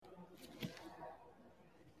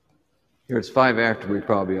Here it's 5 after. We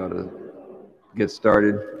probably ought to get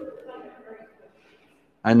started.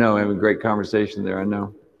 I know, having a great conversation there. I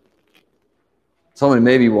know. Someone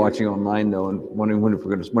may be watching online though, and wondering when am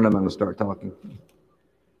I going to start talking?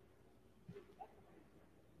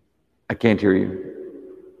 I can't hear you.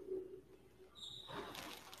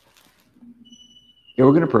 Yeah,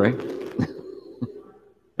 we're going to pray.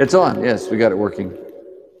 It's on. Yes, we got it working.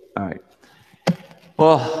 All right.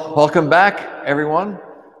 Well, welcome back, everyone,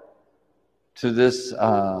 to this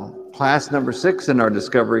class number 6 in our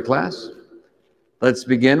Discovery class. Let's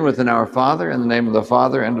begin with an Our Father, in the name of the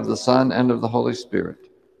Father, and of the Son, and of the Holy Spirit.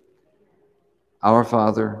 Our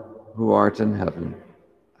Father, who art in heaven,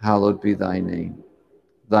 hallowed be thy name.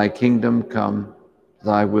 Thy kingdom come,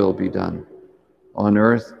 thy will be done, on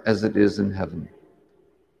earth as it is in heaven.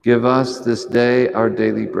 Give us this day our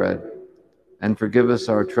daily bread, and forgive us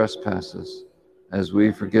our trespasses, as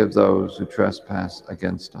we forgive those who trespass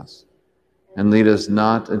against us. And lead us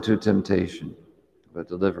not into temptation, but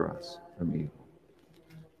deliver us from evil.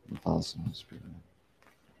 And Father, Son, and Spirit.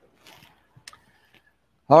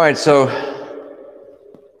 All right, so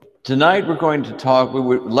tonight we're going to talk.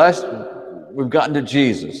 We've gotten to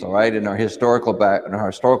Jesus, all right, in our historical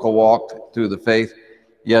walk through the faith.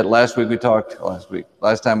 Yet last time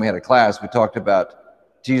we had a class, we talked about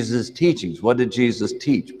Jesus' teachings. What did Jesus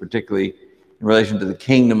teach, particularly in relation to the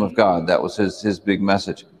kingdom of God? That was his big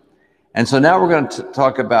message. And so now we're going to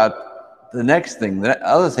talk about the next thing, the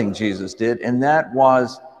other thing Jesus did, and that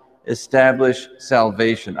was establish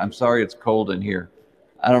salvation. I'm sorry it's cold in here.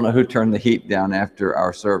 I don't know who turned the heat down after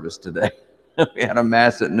our service today. We had a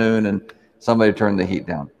mass at noon, and somebody turned the heat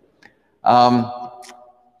down.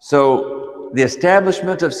 So the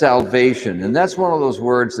establishment of salvation, and that's one of those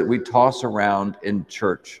words that we toss around in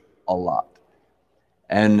church a lot.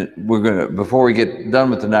 And before we get done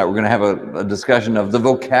with tonight, we're going to have a discussion of the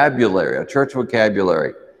vocabulary, a church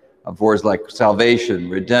vocabulary of words like salvation,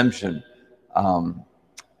 redemption,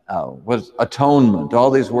 atonement,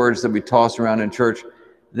 all these words that we toss around in church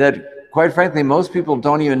that, quite frankly, most people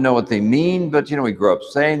don't even know what they mean, but, we grew up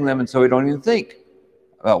saying them, and so we don't even think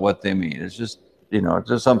about what they mean. It's just, it's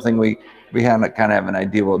just something we kind of have an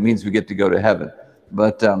idea what it means we get to go to heaven.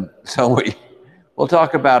 But we'll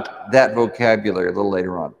talk about that vocabulary a little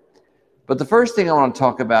later on. But the first thing I want to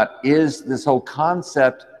talk about is this whole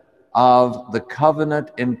concept of the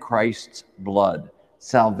covenant in Christ's blood,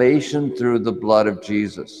 salvation through the blood of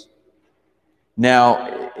Jesus.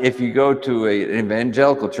 Now, if you go to an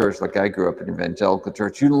evangelical church, like I grew up in an evangelical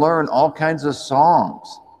church, you learn all kinds of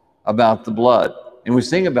songs about the blood. And we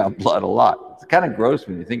sing about blood a lot. It's kind of gross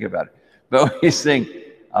when you think about it. But we sing,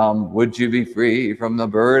 would you be free from the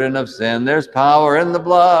burden of sin? There's power in the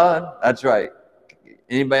blood. That's right.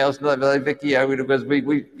 Anybody else know that, Vicky? Yeah, because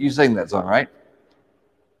you sing that song, right?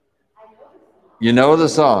 You know the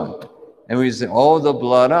song. And we sing, oh, the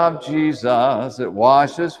blood of Jesus, it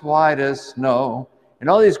washes white as snow. And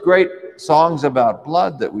all these great songs about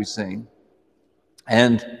blood that we sing.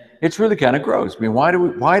 And it's really kind of gross. I mean, why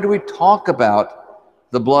do we talk about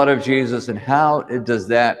the blood of Jesus, and how does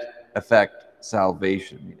that affect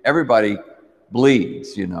salvation? I mean, everybody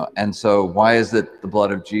bleeds, and so why is it the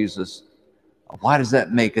blood of Jesus? Why does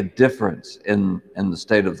that make a difference in the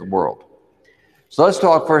state of the world? So let's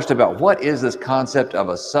talk first about what is this concept of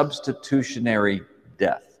a substitutionary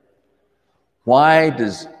death.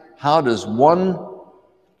 How does one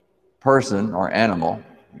person or animal,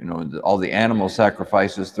 all the animal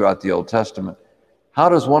sacrifices throughout the Old Testament, how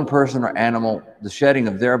does one person or animal, the shedding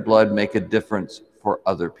of their blood, make a difference for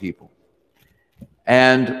other people?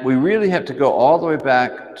 And we really have to go all the way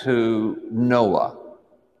back to Noah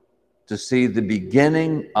to see the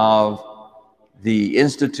beginning of the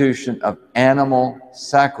institution of animal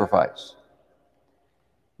sacrifice.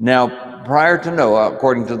 Now, prior to Noah,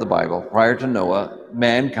 according to the Bible, prior to Noah,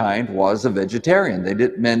 mankind was a vegetarian.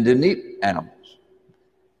 Men didn't eat animals.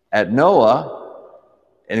 At Noah,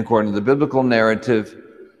 and according to the biblical narrative,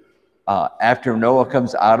 after Noah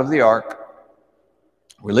comes out of the ark,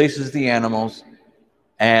 releases the animals,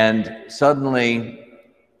 and suddenly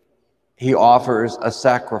he offers a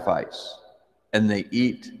sacrifice, and they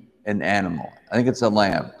eat an animal. I think it's a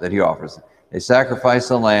lamb that he offers. They sacrifice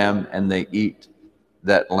a lamb, and they eat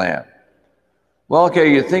that lamb. Well,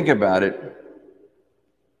 okay, you think about it.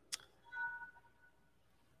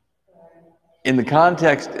 In the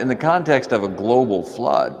context of a global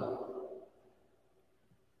flood,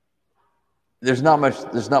 there's not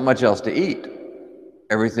much else to eat.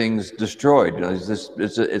 Everything's destroyed.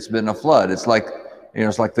 It's been a flood. It's like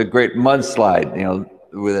the great mudslide.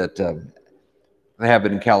 That they have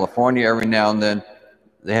it in California every now and then.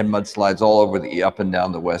 they had mudslides all over up and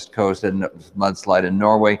down the West Coast, and mudslide in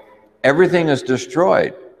Norway. Everything is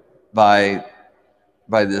destroyed by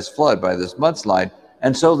this flood, by this mudslide.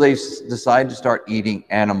 And so they decide to start eating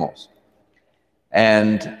animals.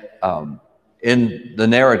 And in the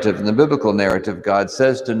narrative, in the biblical narrative, God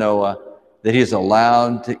says to Noah that he's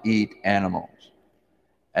allowed to eat animals.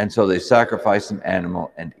 And so they sacrifice an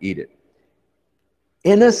animal and eat it.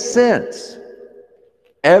 In a sense,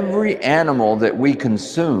 every animal that we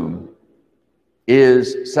consume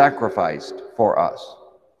is sacrificed for us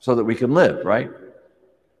so that we can live, right?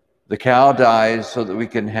 The cow dies so that we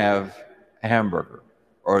can have a hamburger,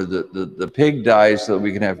 or the pig dies so that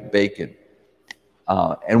we can have bacon.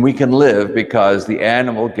 And we can live because the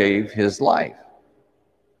animal gave his life.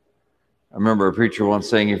 I remember a preacher once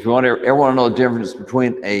saying, if you ever want to know the difference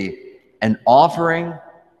between an offering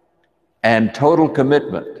and total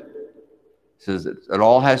commitment, he says it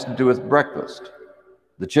all has to do with breakfast.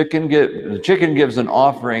 The chicken gives an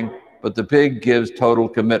offering, but the pig gives total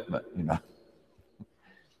commitment, you know.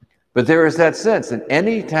 But there is that sense that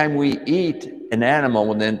any time we eat an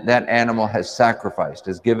animal, then that animal has sacrificed,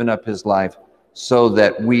 has given up his life so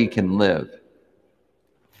that we can live.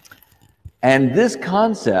 And this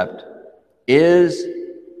concept is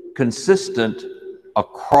consistent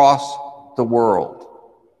across the world.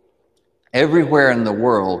 Everywhere in the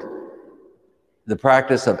world, the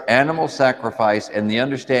practice of animal sacrifice and the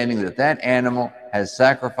understanding that that animal has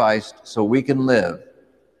sacrificed so we can live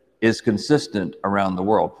is consistent around the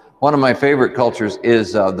world. One of my favorite cultures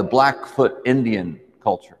is the Blackfoot Indian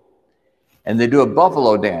culture. And they do a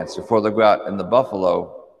buffalo dance before they go out in the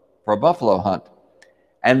buffalo for a buffalo hunt.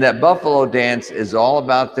 And that buffalo dance is all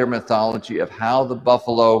about their mythology of how the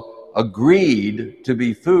buffalo agreed to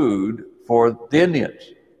be food for the Indians.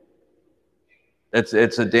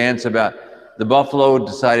 It's a dance about the buffalo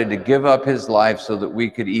decided to give up his life so that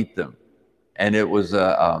we could eat them. And it was,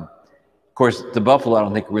 of course, the buffalo, I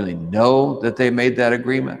don't think really know that they made that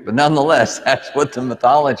agreement. But nonetheless, that's what the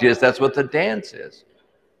mythology is. That's what the dance is.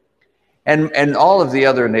 And all of the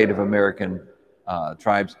other Native American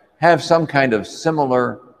tribes have some kind of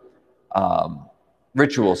similar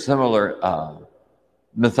ritual, similar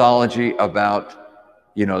mythology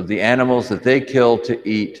about, you know, the animals that they kill to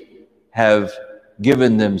eat have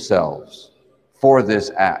given themselves for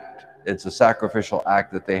this act. It's a sacrificial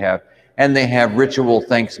act that they have, and they have ritual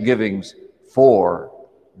thanksgivings for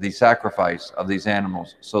the sacrifice of these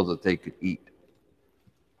animals so that they could eat.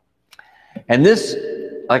 And this,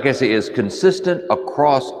 like I say, is consistent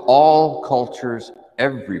across all cultures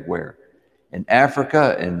everywhere. In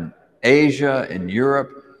Africa, in Asia, in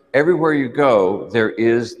Europe, everywhere you go, there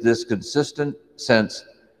is this consistent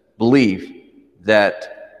belief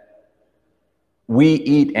that we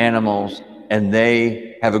eat animals and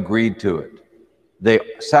they have agreed to it. They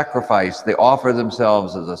sacrifice, they offer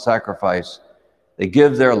themselves as a sacrifice. They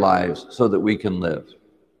give their lives so that we can live.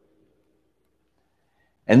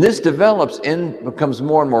 And this becomes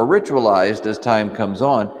more and more ritualized as time comes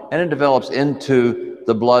on, and it develops into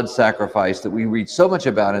the blood sacrifice that we read so much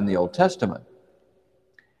about in the Old Testament.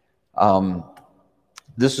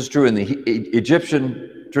 This is true in the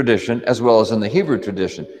Egyptian tradition as well as in the Hebrew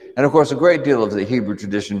tradition. And of course, a great deal of the Hebrew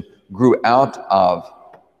tradition grew out of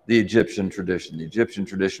the Egyptian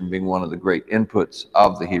tradition being one of the great inputs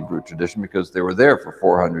of the Hebrew tradition because they were there for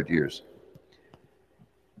 400 years.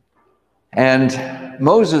 And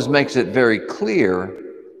Moses makes it very clear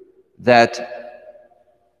that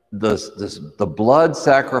the blood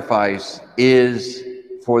sacrifice is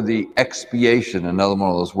for the expiation, another one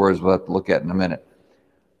of those words we'll have to look at in a minute,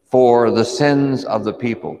 for the sins of the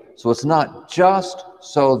people. So it's not just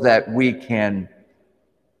so that we can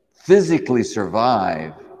physically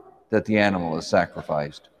survive that the animal is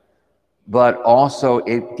sacrificed, but also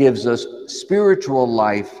it gives us spiritual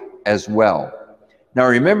life as well. Now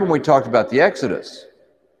remember when we talked about the Exodus,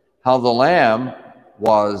 how the lamb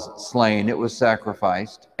was slain, it was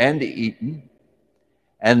sacrificed and eaten,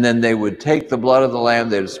 and then they would take the blood of the lamb,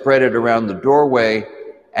 they would spread it around the doorway,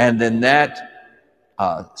 and then that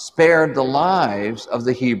spared the lives of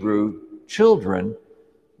the Hebrew children.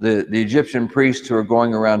 The Egyptian priests who are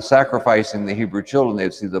going around sacrificing the Hebrew children,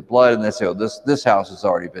 they'd see the blood and they'd say, oh, this house has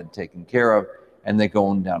already been taken care of, and they go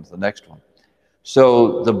on down to the next one.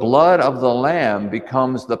 So the blood of the lamb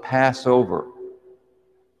becomes the Passover.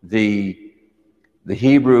 The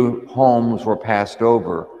Hebrew homes were passed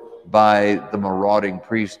over by the marauding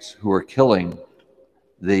priests who were killing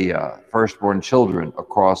the firstborn children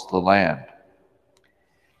across the land.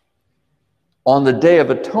 On the Day of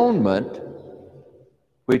Atonement,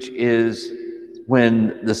 which is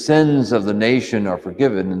when the sins of the nation are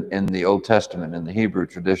forgiven in the Old Testament, in the Hebrew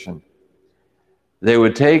tradition, they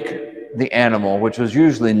would take the animal, which was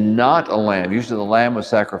usually not a lamb. Usually the lamb was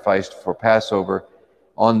sacrificed for Passover.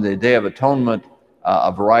 On the Day of Atonement,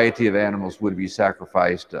 a variety of animals would be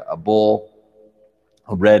sacrificed, a bull,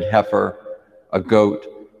 a red heifer, a goat.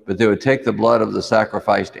 But they would take the blood of the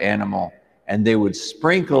sacrificed animal and they would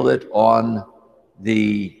sprinkle it on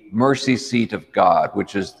the mercy seat of God,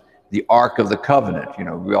 which is the Ark of the Covenant. You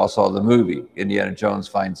know, we all saw the movie, Indiana Jones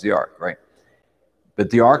Finds the Ark, right? But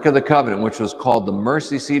the Ark of the Covenant, which was called the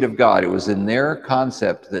mercy seat of God, it was in their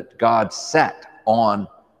concept that God sat on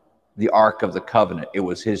the Ark of the Covenant. It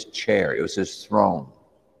was his chair, it was his throne.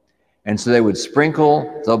 And so they would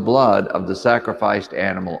sprinkle the blood of the sacrificed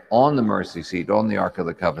animal on the mercy seat, on the Ark of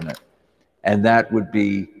the Covenant. And that would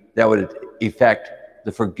effect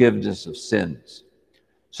the forgiveness of sins.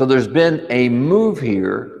 So there's been a move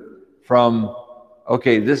here from,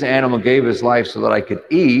 okay, this animal gave his life so that I could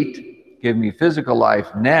eat, give me physical life.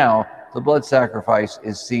 Now the blood sacrifice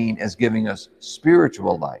is seen as giving us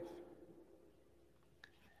spiritual life.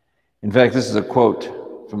 In fact, this is a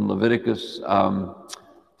quote from Leviticus.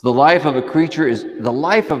 The life of a creature is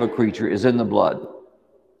in the blood,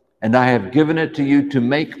 and I have given it to you to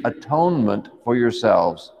make atonement for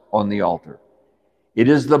yourselves on the altar. It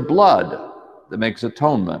is the blood that makes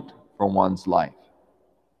atonement for one's life.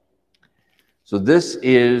 So this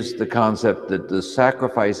is the concept that the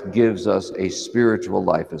sacrifice gives us a spiritual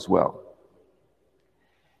life as well.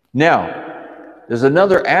 Now, there's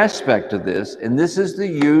another aspect of this, and this is the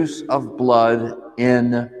use of blood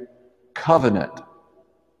in covenant.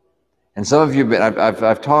 And some of you,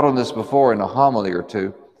 I've taught on this before in a homily or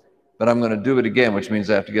two, but I'm going to do it again, which means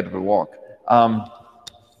I have to get up and walk.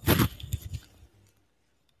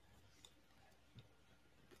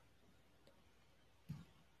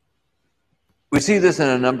 We see this in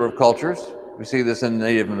a number of cultures. We see this in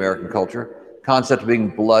Native American culture. Concept of being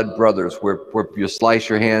blood brothers, where you slice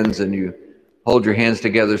your hands and you hold your hands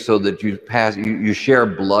together so that you share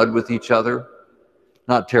blood with each other.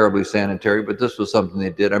 Not terribly sanitary, but this was something they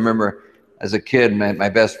did. I remember as a kid, my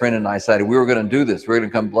best friend and I decided we were going to do this. We were going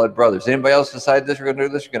to become blood brothers. Anybody else decide this? We're going to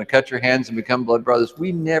do this? You're going to cut your hands and become blood brothers?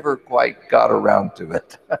 We never quite got around to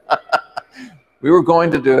it. We were going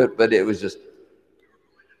to do it, but it was just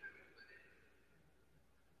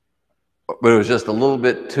a little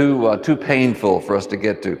bit too painful for us to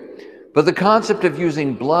get to. But the concept of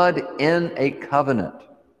using blood in a covenant,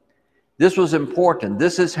 this was important.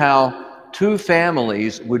 This is how two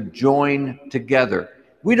families would join together.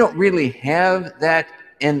 We don't really have that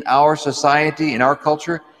in our society, in our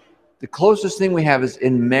culture. The closest thing we have is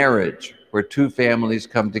in marriage, where two families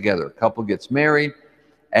come together. A couple gets married,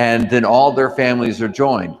 and then all their families are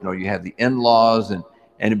joined. You know, you have the in-laws, and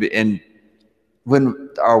when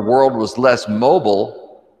our world was less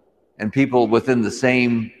mobile, and people within the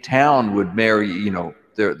same town would marry, you know,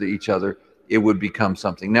 each other, it would become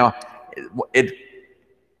something. Now,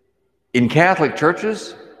 in Catholic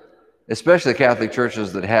churches, especially Catholic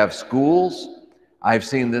churches that have schools, I've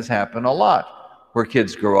seen this happen a lot, where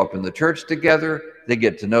kids grow up in the church together, they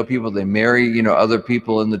get to know people, they marry, you know, other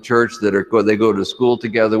people in the church that they go to school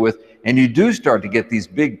together with, and you do start to get these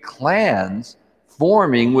big clans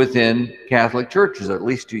forming within Catholic churches, or at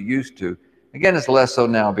least you used to. Again, it's less so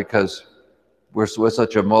now because we're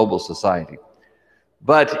such a mobile society.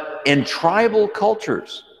 But in tribal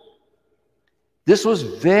cultures, this was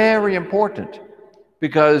very important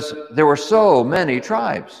because there were so many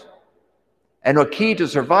tribes. And a key to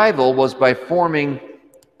survival was by forming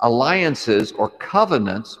alliances or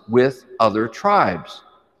covenants with other tribes.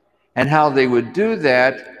 And how they would do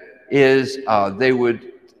that is they would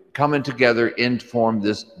come in together and form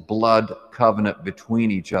this blood covenant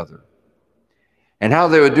between each other. And how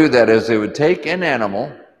they would do that is they would take an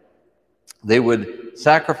animal, they would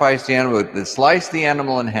sacrifice the animal, they'd slice the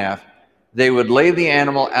animal in half, they would lay the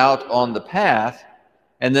animal out on the path,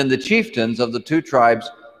 and then the chieftains of the two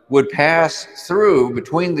tribes would pass through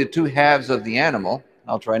between the two halves of the animal.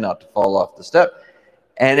 I'll try not to fall off the step.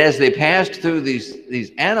 And as they passed through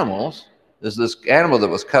these animals, there's this animal that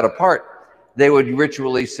was cut apart, they would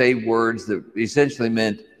ritually say words that essentially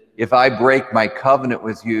meant, if I break my covenant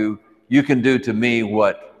with you, you can do to me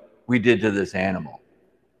what we did to this animal.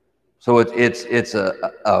 So it's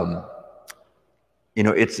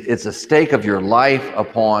a stake of your life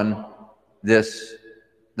upon this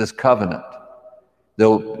covenant.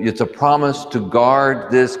 Though it's a promise to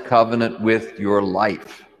guard this covenant with your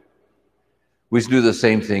life. We do the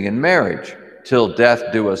same thing in marriage, till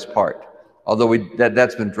death do us part. Although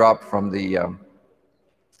that's been dropped from the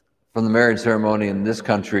marriage ceremony in this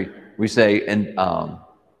country, we say, and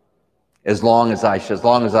as long as I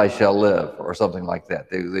shall live, or something like that.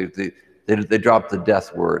 They dropped the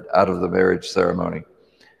death word out of the marriage ceremony.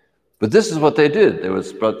 But this is what they did. They would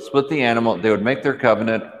split the animal. They would make their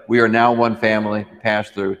covenant. We are now one family, pass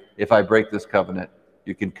through. If I break this covenant,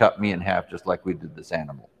 you can cut me in half just like we did this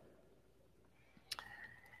animal.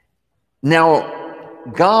 Now,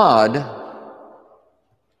 God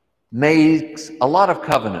makes a lot of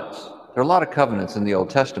covenants. There are a lot of covenants in the Old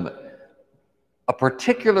Testament. A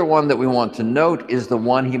particular one that we want to note is the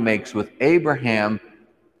one he makes with Abraham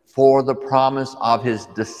for the promise of his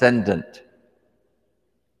descendant.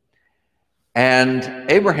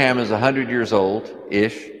 And Abraham is 100 years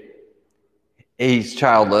old-ish. He's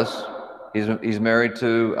childless. He's married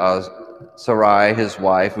to Sarai, his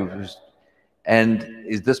wife, and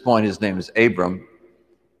at this point his name is Abram.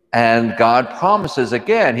 And God promises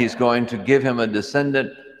again he's going to give him a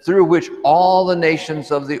descendant through which all the nations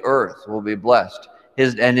of the earth will be blessed.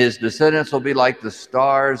 His descendants will be like the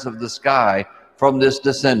stars of the sky. From this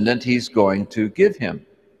descendant he's going to give him.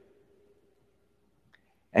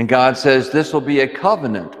 And God says this will be a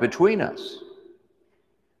covenant between us.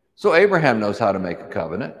 So Abraham knows how to make a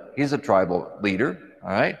covenant. He's a tribal leader, all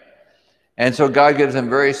right? And so God gives him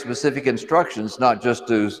very specific instructions, not just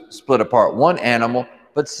to split apart one animal,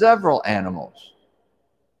 but several animals.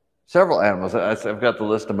 Several animals. I've got the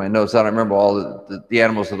list in my notes. I don't remember all the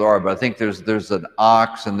animals that there are, but I think there's an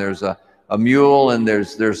ox, and there's a mule, and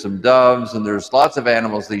there's some doves, and there's lots of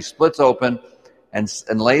animals that he splits open and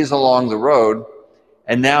lays along the road.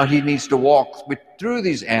 And now he needs to walk through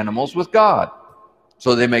these animals with God.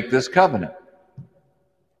 So they make this covenant.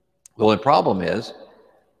 The only problem is,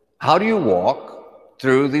 how do you walk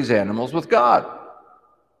through these animals with God?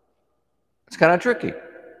 It's kind of tricky.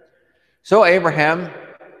 So Abraham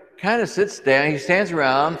kind of sits down. He stands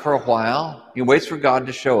around for a while. He waits for God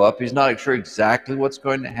to show up. He's not sure exactly what's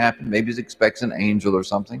going to happen. Maybe he expects an angel or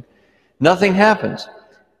something. Nothing happens.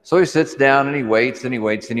 So he sits down and he waits and he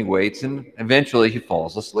waits and he waits, and eventually he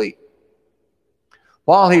falls asleep.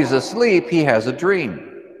 While he's asleep, he has a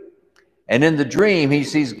dream. And in the dream, he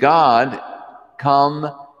sees God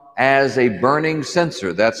come as a burning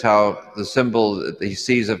censer. That's how the symbol that he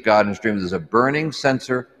sees of God in his dream is a burning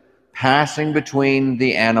censer passing between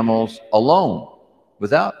the animals alone,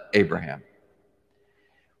 without Abraham.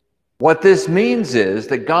 What this means is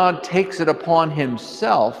that God takes it upon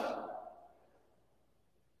himself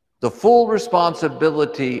the full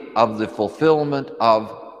responsibility of the fulfillment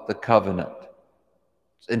of the covenant.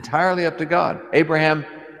 It's entirely up to God. Abraham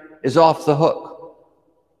is off the hook.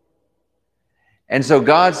 And so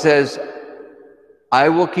God says, I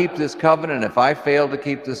will keep this covenant. If I fail to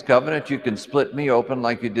keep this covenant, you can split me open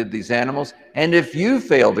like you did these animals. And if you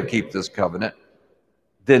fail to keep this covenant,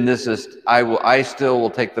 then I still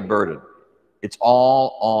will take the burden. It's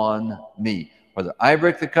all on me. Whether I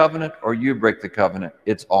break the covenant or you break the covenant,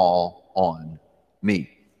 it's all on me.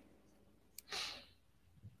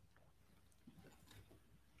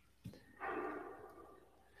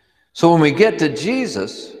 So when we get to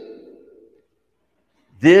Jesus,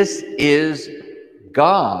 this is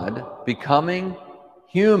God becoming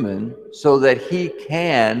human so that he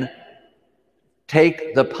can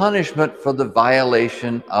take the punishment for the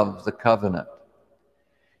violation of the covenant.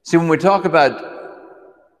 See, when we talk about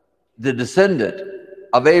the descendant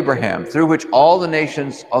of Abraham, through which all the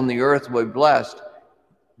nations on the earth will be blessed,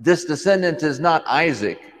 this descendant is not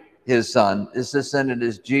Isaac, his son. This descendant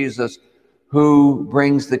is Jesus, who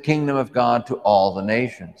brings the kingdom of God to all the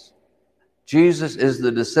nations. Jesus is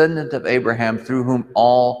the descendant of Abraham through whom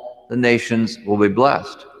all the nations will be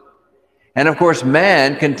blessed. And of course,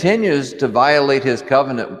 man continues to violate this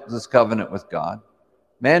covenant with God.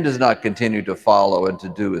 Man does not continue to follow and to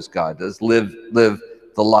do as God does, live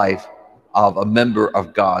the life of a member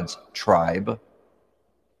of God's tribe.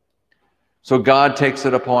 So God takes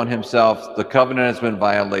it upon himself. The covenant has been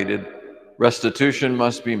violated. Restitution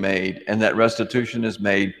must be made, and that restitution is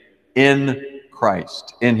made in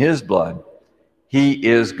Christ, in his blood. He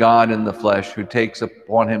is God in the flesh who takes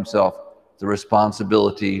upon himself the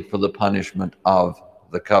responsibility for the punishment of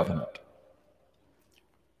the covenant.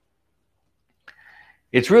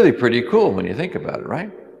 It's really pretty cool when you think about it,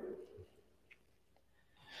 right?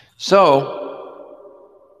 So,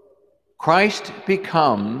 Christ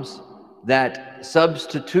becomes that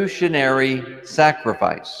substitutionary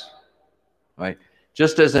sacrifice, right?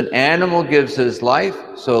 Just as an animal gives his life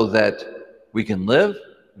so that we can live,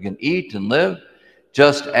 we can eat and live,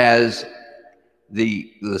 just as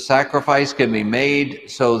the sacrifice can be made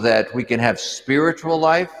so that we can have spiritual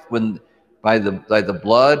life by the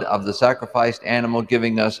blood of the sacrificed animal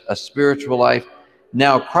giving us a spiritual life.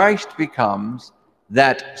 Now Christ becomes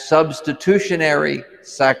that substitutionary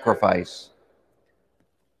sacrifice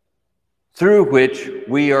through which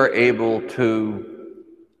we are able to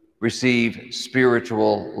receive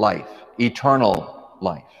spiritual life, eternal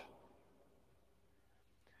life.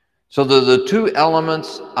 So the two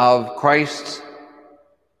elements of Christ's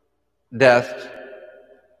death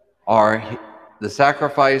are the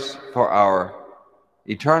sacrifice for our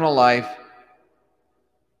eternal life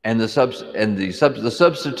and the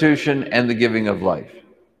substitution and the giving of life.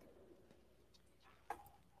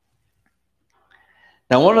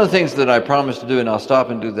 Now, one of the things that I promised to do, and I'll stop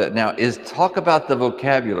and do that now, is talk about the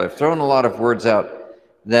vocabulary. I've thrown a lot of words out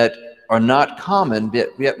that are not common,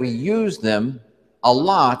 yet we use them a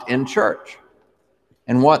lot in church.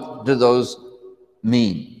 And what do those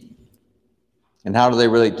mean? And how do they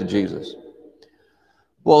relate to Jesus?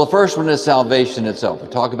 Well, the first one is salvation itself. We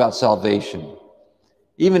talk about salvation.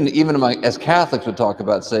 Even as Catholics would talk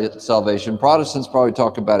about salvation, Protestants probably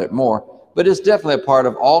talk about it more, but it's definitely a part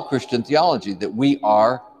of all Christian theology that we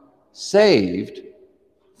are saved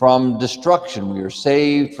from destruction. We are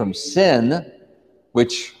saved from sin,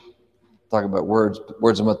 which, talk about words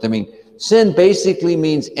and what they mean. Sin basically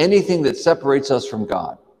means anything that separates us from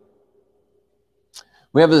God.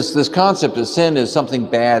 We have this concept that sin is something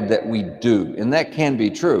bad that we do, and that can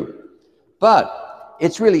be true. But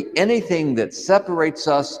it's really anything that separates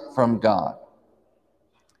us from God.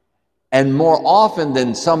 And more often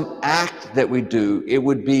than some act that we do, it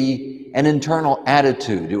would be an internal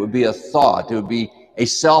attitude. It would be a thought. It would be a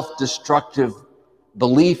self-destructive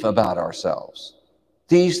belief about ourselves.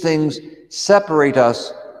 These things separate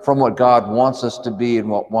us from what God wants us to be and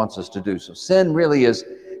what wants us to do. So sin really is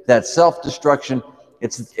that self-destruction.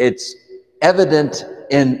 It's evident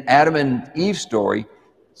in Adam and Eve's story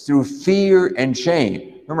through fear and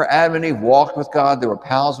shame. Remember, Adam and Eve walked with God. They were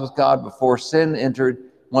pals with God before sin entered.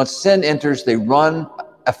 Once sin enters, they run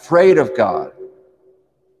afraid of God.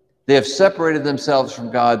 They have separated themselves from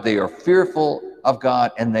God. They are fearful of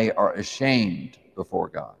God, and they are ashamed before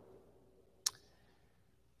God.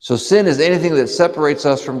 So sin is anything that separates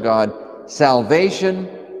us from God. Salvation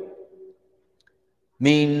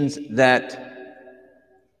means that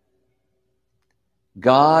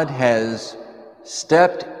God has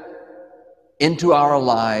stepped into our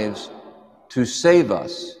lives to save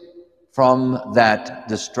us from that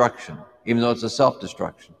destruction, even though it's a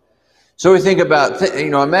self-destruction. So we think about,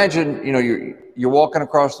 imagine, you're walking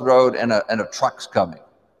across the road and a truck's coming.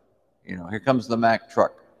 Here comes the Mack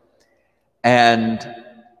truck. And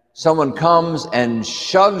someone comes and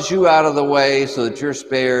shoves you out of the way so that you're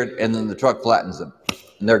spared, and then the truck flattens them,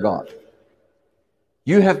 and they're gone.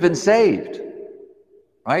 You have been saved,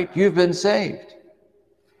 right? You've been saved.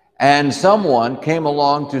 And someone came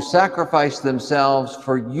along to sacrifice themselves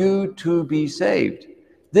for you to be saved.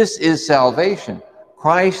 This is salvation.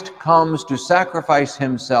 Christ comes to sacrifice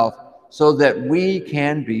himself so that we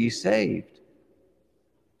can be saved,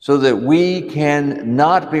 so that we can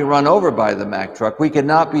not be run over by the Mack truck. We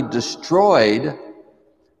cannot be destroyed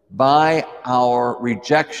by our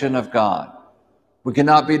rejection of God. We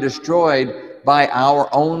cannot be destroyed by our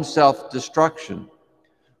own self-destruction.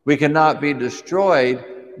 We cannot be destroyed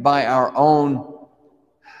by our own,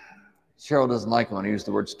 Cheryl doesn't like when I use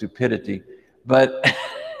the word stupidity, but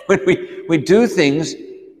when we do things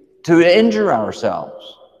to injure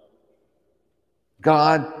ourselves.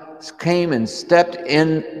 God came and stepped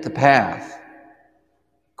in the path.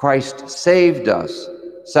 Christ saved us,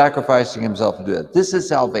 sacrificing himself to do that. This is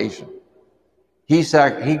salvation. He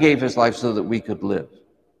gave his life so that we could live.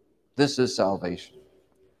 This is salvation.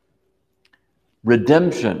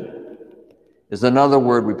 Redemption is another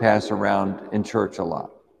word we pass around in church a lot.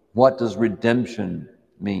 What does redemption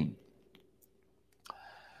mean?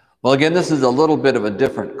 Well, again, this is a little bit of a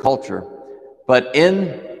different culture, but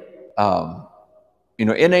in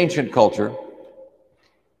ancient culture,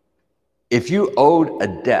 if you owed a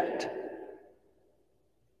debt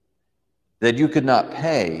that you could not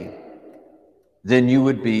pay, then you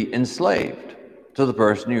would be enslaved to the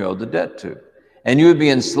person you owed the debt to. And you would be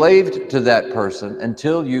enslaved to that person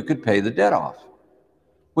until you could pay the debt off,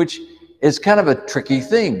 which is kind of a tricky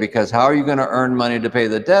thing, because how are you going to earn money to pay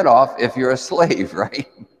the debt off if you're a slave, right?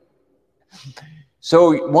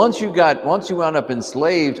 So once you wound up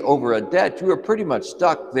enslaved over a debt, you were pretty much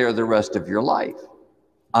stuck there the rest of your life,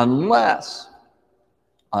 unless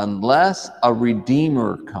a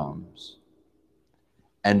redeemer comes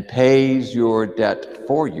and pays your debt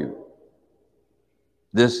for you.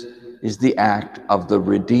 This is the act of the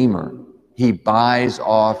Redeemer. He buys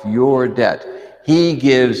off your debt. He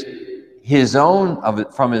gives his own of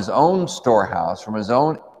it from his own storehouse, from his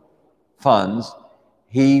own funds.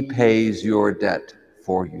 He pays your debt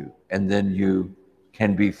for you, and then you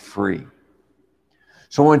can be free.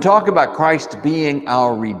 So when we talk about Christ being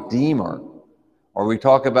our Redeemer, or we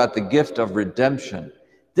talk about the gift of redemption,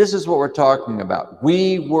 this is what we're talking about.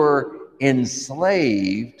 We were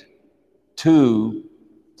enslaved to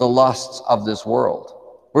the lusts of this world.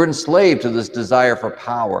 We're enslaved to this desire for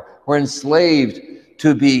power. We're enslaved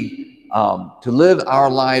to live our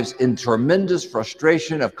lives in tremendous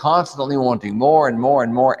frustration of constantly wanting more and more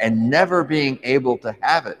and more and never being able to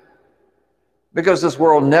have it. Because this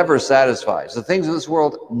world never satisfies. The things of this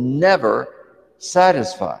world never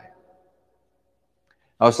satisfy.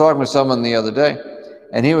 I was talking with someone the other day,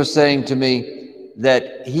 and he was saying to me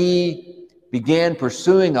that he began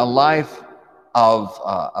pursuing a life of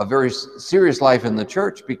a very serious life in the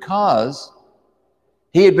church because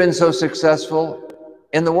he had been so successful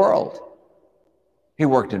in the world. He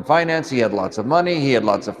worked in finance, he had lots of money, he had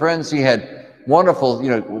lots of friends, he had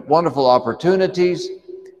wonderful opportunities.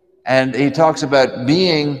 And he talks about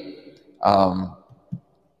being in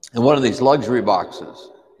one of these luxury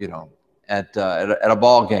boxes, at a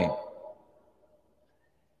ball game.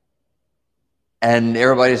 And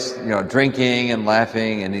everybody's, drinking and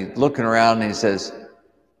laughing, and he's looking around and he says,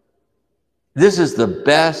 "This is the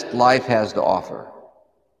best life has to offer."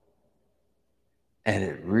 And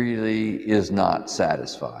it really is not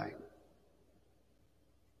satisfying.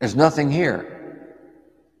 There's nothing here.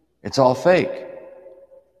 It's all fake.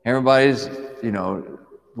 Everybody's,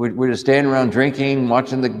 we're just standing around drinking,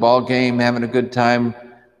 watching the ball game, having a good time,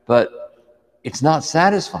 but it's not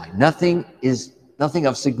satisfying. Nothing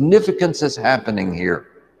of significance is happening here.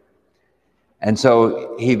 And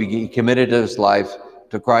so he committed his life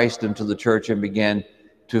to Christ and to the church and began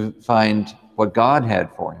to find what God had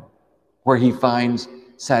for him, where he finds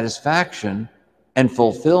satisfaction and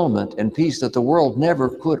fulfillment and peace that the world never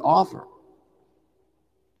could offer.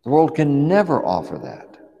 The world can never offer that.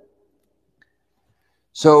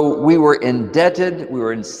 So we were indebted, we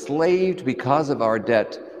were enslaved because of our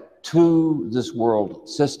debt to this world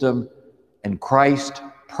system, and Christ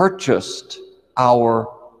purchased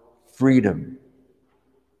our freedom.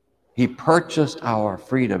 He purchased our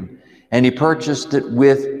freedom, and he purchased it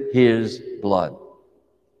with his blood.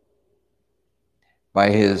 By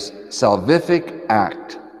his salvific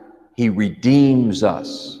act, he redeems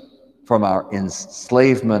us from our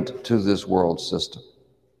enslavement to this world system.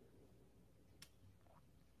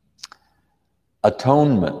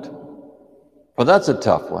 Atonement. Well, that's a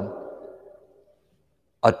tough one.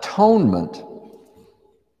 Atonement.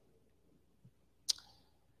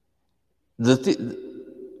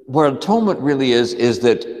 What atonement really is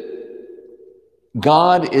that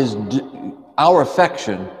God is our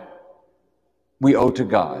affection we owe to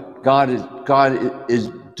God. God is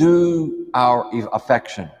due our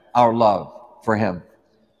affection, our love for him.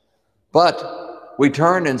 But we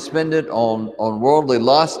turn and spend it on worldly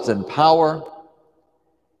lusts and power,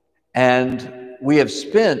 and we have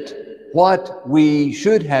spent what we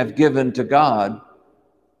should have given to God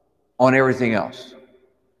on everything else.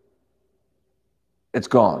 It's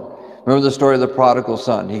gone. Remember the story of the prodigal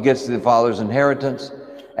son. He gets the father's inheritance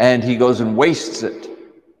and he goes and wastes it,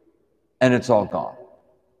 and it's all gone.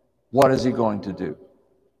 What is he going to do?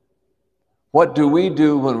 What do we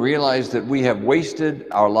do when we realize that we have wasted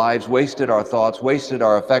our lives, wasted our thoughts, wasted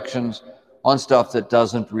our affections on stuff that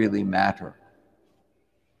doesn't really matter?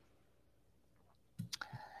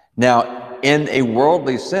 Now, in a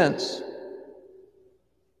worldly sense,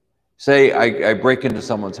 say I break into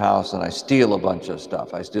someone's house and I steal a bunch of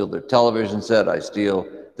stuff. I steal their television set, I steal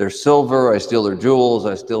their silver, I steal their jewels,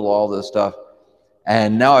 I steal all this stuff.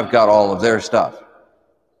 And now I've got all of their stuff.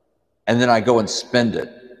 And then I go and spend it.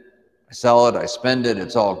 I sell it, I spend it,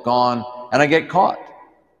 it's all gone, and I get caught.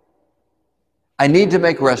 I need to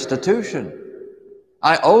make restitution.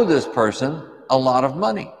 I owe this person a lot of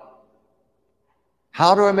money.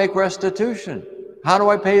 How do I make restitution? How do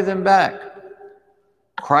I pay them back?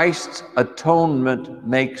 Christ's atonement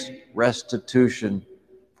makes restitution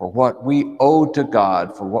for what we owe to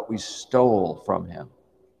God, for what we stole from him.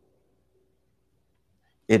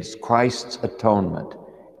 It's Christ's atonement.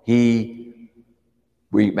 He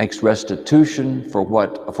makes restitution for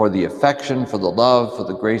the affection, for the love, for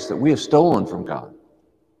the grace that we have stolen from God.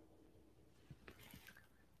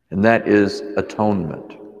 And that is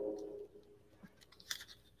atonement.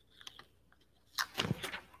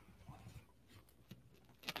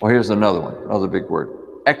 Well, here's another one, another big word.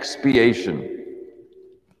 Expiation.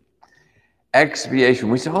 Expiation.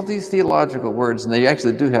 We say all these theological words, and they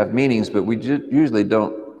actually do have meanings, but we usually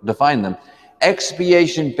don't define them.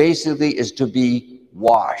 Expiation basically is to be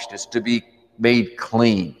washed. It's to be made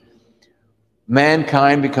clean.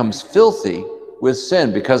 mankind becomes filthy with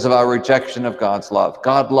sin because of our rejection of God's love.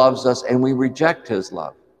 God loves us and we reject his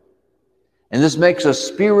love. And this makes us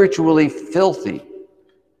spiritually filthy.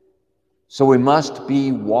 So we must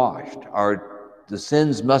be washed. The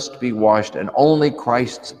sins must be washed, and only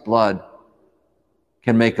Christ's blood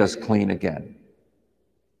can make us clean again.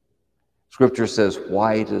 Scripture says,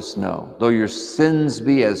 white as snow. Though your sins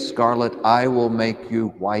be as scarlet, I will make you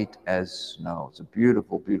white as snow. It's a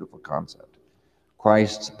beautiful, beautiful concept.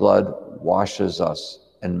 Christ's blood washes us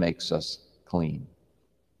and makes us clean.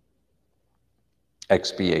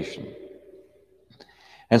 Expiation.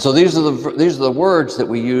 And so these are the words that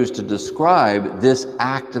we use to describe this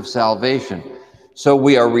act of salvation. So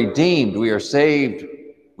we are redeemed, we are saved,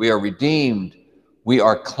 we are redeemed, we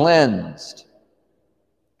are cleansed.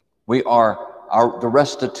 The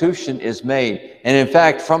restitution is made. And in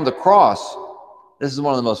fact, from the cross, this is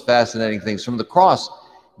one of the most fascinating things. From the cross,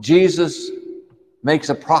 Jesus makes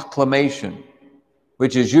a proclamation,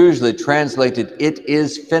 which is usually translated, "It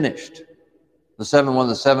is finished." One of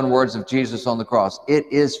the seven words of Jesus on the cross, "It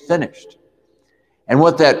is finished." And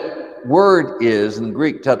what that word is, in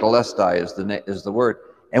Greek, tetelestai is the word,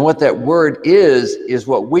 and what that word is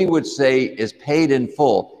what we would say is paid in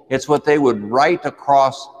full. It's what they would write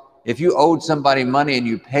across. If you owed somebody money and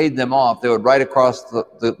you paid them off, they would write across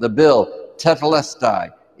the bill, tetelestai,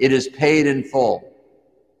 "It is paid in full."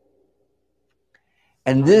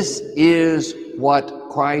 And this is what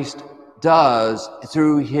Christ does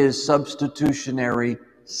through his substitutionary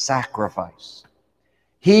sacrifice.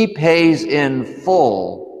 He pays in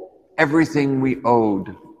full everything we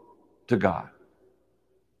owed to God.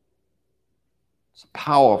 It's a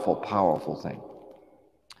powerful, powerful thing.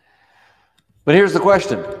 But here's the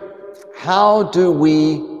question. How do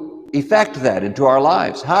we effect that into our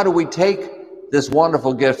lives? How do we take this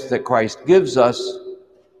wonderful gift that Christ gives us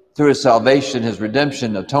through his salvation, his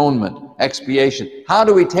redemption, atonement, expiation? How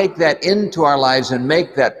do we take that into our lives and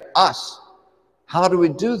make that us? How do we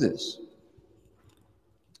do this?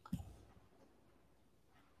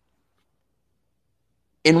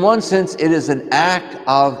 In one sense, it is an act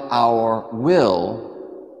of our will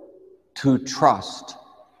to trust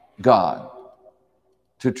God,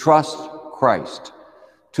 to trust Christ,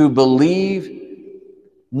 to believe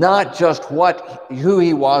not just who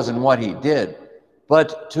he was and what he did,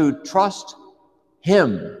 but to trust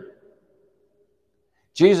him.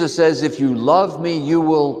 Jesus says, if you love me, you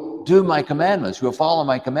will do my commandments. You will follow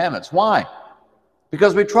my commandments. Why?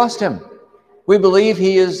 Because we trust him. We believe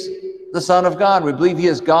he is the Son of God. We believe he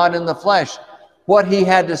is God in the flesh. What he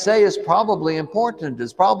had to say is probably important.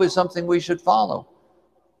 It's probably something we should follow.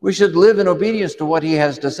 We should live in obedience to what he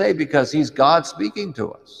has to say because he's God speaking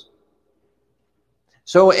to us.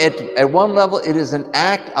 So at one level, it is an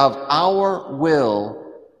act of our will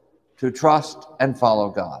to trust and follow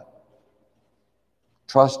God.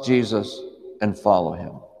 Trust Jesus and follow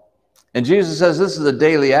him. And Jesus says this is a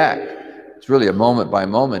daily act. It's really a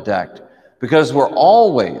moment-by-moment act because we're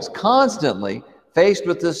always, constantly faced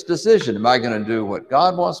with this decision. Am I going to do what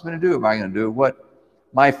God wants me to do? Am I going to do what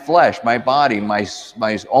my flesh, my body, my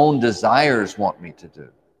own desires want me to do?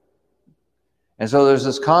 And so there's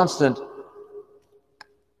this constant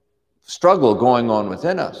struggle going on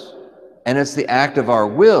within us. And it's the act of our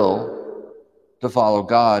will to follow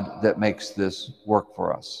God that makes this work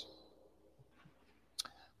for us.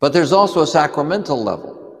 But there's also a sacramental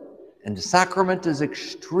level. And the sacrament is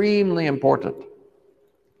extremely important.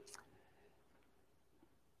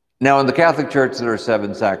 Now, in the Catholic Church, there are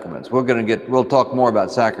 7 sacraments. We'll talk more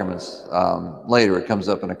about sacraments later. It comes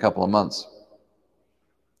up in a couple of months.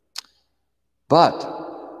 But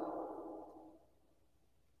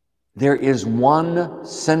there is one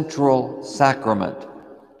central sacrament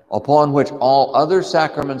upon which all other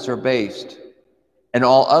sacraments are based, and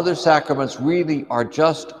all other sacraments really are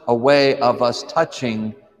just a way of us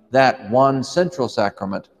touching that one central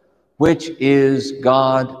sacrament, which is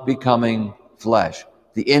God becoming flesh,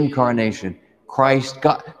 the incarnation. Christ,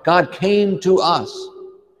 God came to us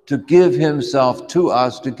to give himself to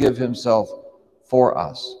us, to give himself for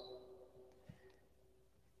us.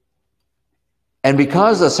 And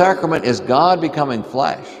because the sacrament is God becoming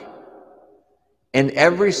flesh, in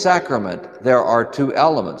every sacrament there are 2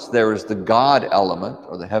 elements. There is the God element,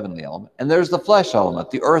 or the heavenly element, and there's the flesh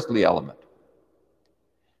element, the earthly element.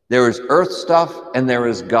 There is earth stuff and there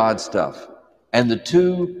is God stuff. And the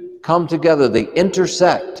 2 come together, they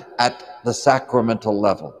intersect at the sacramental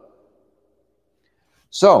level.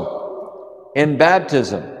 So, in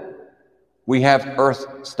baptism, we have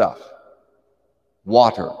earth stuff,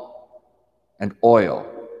 water and oil,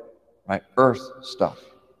 right? Earth stuff.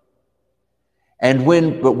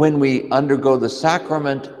 But when we undergo the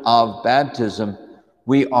sacrament of baptism,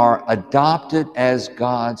 we are adopted as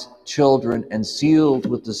God's children and sealed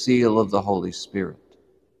with the seal of the Holy Spirit.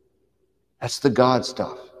 That's the God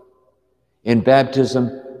stuff. In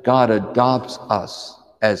baptism, God adopts us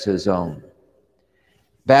as his own.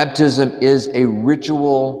 Baptism is a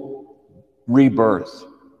ritual rebirth.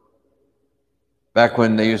 Back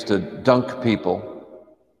when they used to dunk people,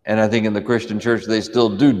 and I think in the Christian church they still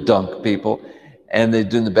do dunk people, and they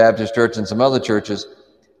do in the Baptist church and some other churches,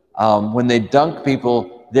 when they dunk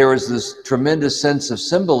people, there is this tremendous sense of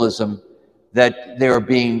symbolism that they are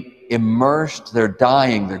being immersed, they're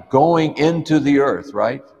dying, they're going into the earth,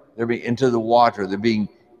 right? They're being into the water, they're being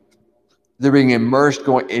immersed,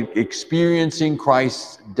 experiencing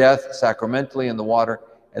Christ's death sacramentally in the water,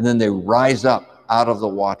 and then they rise up out of the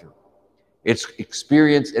water. It's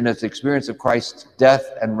experience of Christ's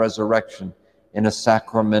death and resurrection in a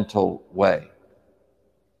sacramental way.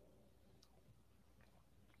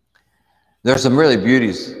 There's some really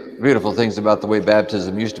beautiful things about the way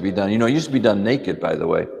baptism used to be done. You know, it used to be done naked, by the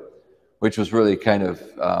way, which was really kind of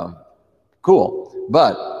cool.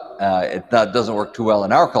 But it doesn't work too well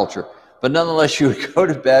in our culture. But nonetheless, you would go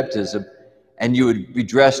to baptism and you would be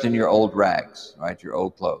dressed in your old rags, right, your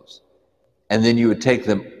old clothes. And then you would take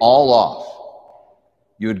them all off.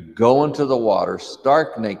 You would go into the water,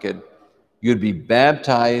 stark naked. You'd be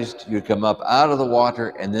baptized. You'd come up out of the water,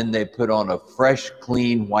 and then they put on a fresh,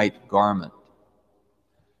 clean, white garment.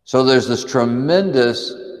 So there's this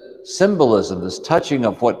tremendous symbolism, this touching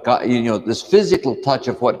of what God, this physical touch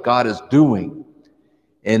of what God is doing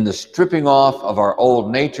in the stripping off of our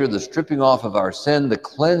old nature, the stripping off of our sin, the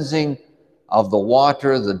cleansing of the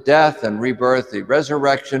water, the death and rebirth, the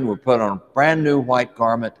resurrection. We put on a brand new white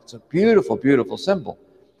garment. It's a beautiful, beautiful symbol.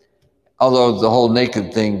 Although the whole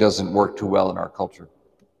naked thing doesn't work too well in our culture.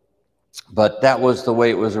 But that was the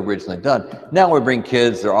way it was originally done. Now we bring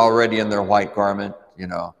kids, they're already in their white garment,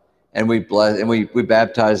 and we bless, and we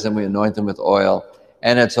baptize them, we anoint them with oil,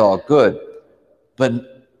 and it's all good. But,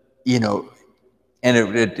 and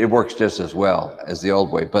it works just as well as the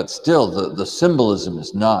old way. But still, the symbolism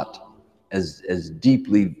is not as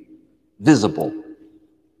deeply visible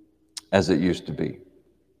as it used to be.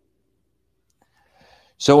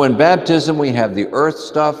 So in baptism, we have the earth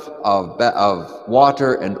stuff of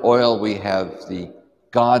water and oil. We have the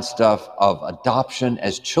God stuff of adoption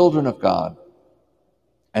as children of God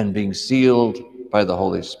and being sealed by the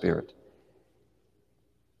Holy Spirit.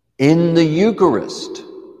 In the Eucharist,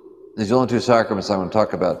 these are the only two sacraments I want to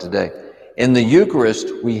talk about today. In the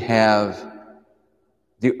Eucharist, we have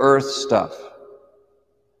the earth stuff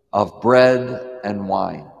of bread and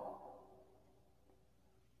wine.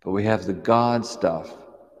 But we have the God stuff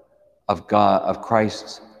of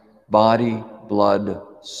Christ's body, blood,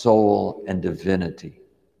 soul, and divinity.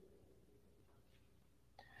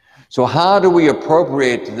 So how do we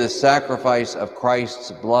appropriate this sacrifice of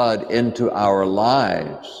Christ's blood into our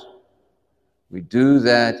lives? We do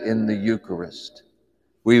that in the Eucharist.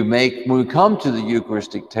 When we come to the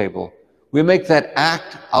Eucharistic table, we make that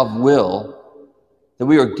act of will that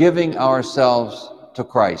we are giving ourselves to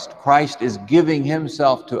Christ. Christ is giving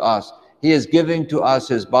himself to us. He is giving to us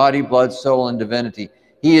his body, blood, soul, and divinity.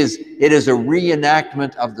 It is a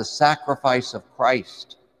reenactment of the sacrifice of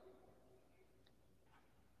Christ.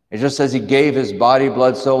 It just says he gave his body,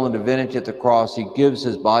 blood, soul, and divinity at the cross. He gives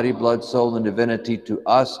his body, blood, soul, and divinity to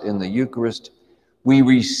us in the Eucharist. We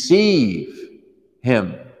receive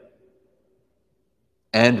him.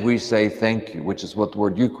 And we say thank you, which is what the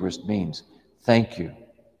word Eucharist means. Thank you.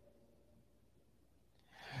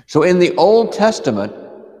 So in the Old Testament,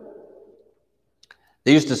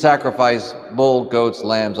 they used to sacrifice bull, goats,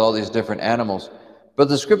 lambs, all these different animals. But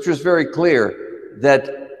the scripture is very clear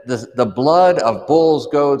that the blood of bulls,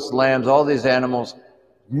 goats, lambs, all these animals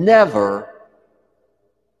never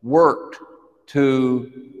worked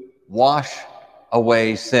to wash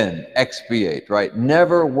away sin, expiate, right?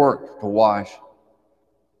 Never worked to wash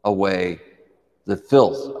away the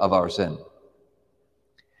filth of our sin.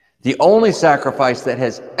 The only sacrifice that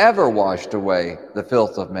has ever washed away the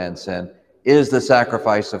filth of man's sin is the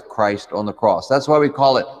sacrifice of Christ on the cross. That's why we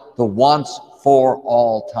call it the once for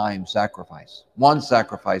all time sacrifice. One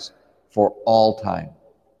sacrifice for all time.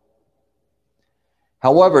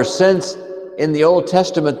 However, since in the Old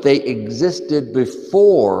Testament they existed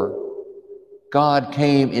before God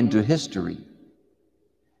came into history,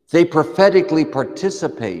 they prophetically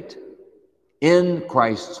participate in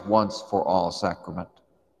Christ's once for all sacrament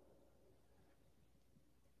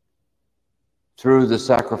through the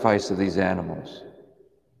sacrifice of these animals,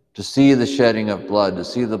 to see the shedding of blood, to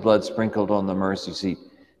see the blood sprinkled on the mercy seat,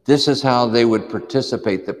 This is how they would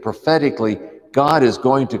participate, that prophetically, God is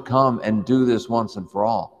going to come and do this once and for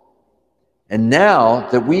all. And now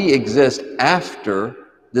that we exist after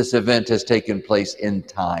this event has taken place in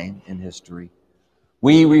time, in history,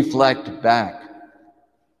 we reflect back.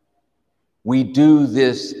 We do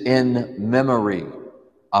this in memory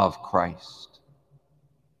of Christ.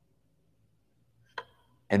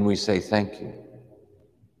 And we say thank you.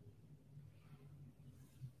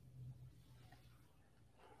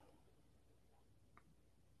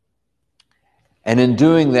 And in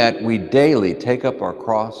doing that, we daily take up our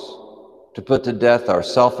cross to put to death our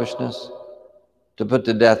selfishness, to put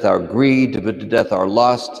to death our greed, to put to death our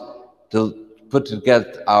lust, to put to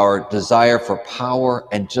death our desire for power,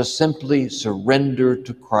 and just simply surrender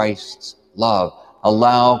to Christ's love.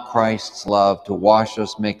 Allow Christ's love to wash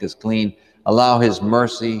us, make us clean. Allow his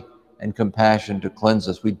mercy and compassion to cleanse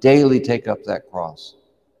us. We daily take up that cross.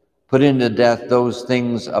 Put into death those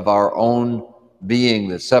things of our own being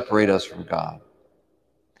that separate us from God.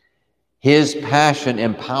 His passion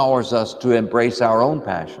empowers us to embrace our own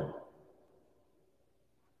passion.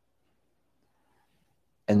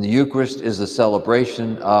 And the Eucharist is a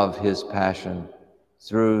celebration of his passion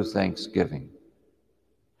through thanksgiving.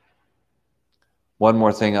 One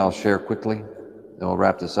more thing I'll share quickly, then we'll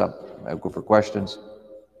wrap this up. I'll go for questions.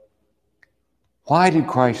 Why did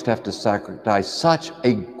Christ have to sacrifice such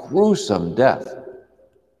a gruesome death?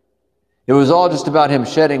 It was all just about him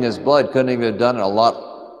shedding his blood. Couldn't he have done it a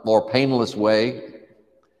lot more painless way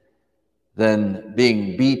than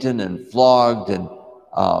being beaten and flogged and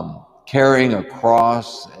carrying a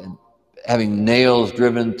cross and having nails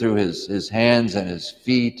driven through his hands and his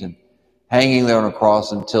feet and hanging there on a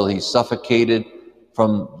cross until he suffocated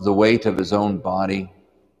from the weight of his own body?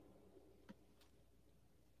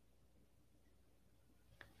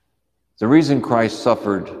 The reason Christ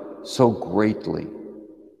suffered so greatly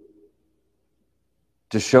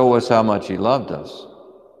to show us how much he loved us,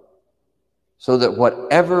 so that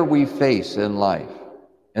whatever we face in life,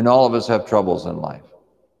 and all of us have troubles in life.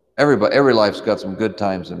 Every life's got some good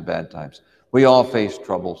times and bad times. We all face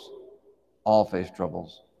troubles. All face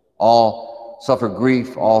troubles. All suffer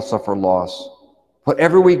grief. All suffer loss.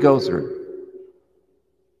 Whatever we go through,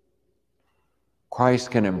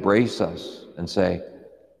 Christ can embrace us and say,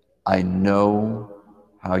 I know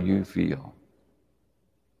how you feel.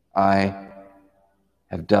 I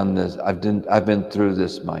have done this. I've been through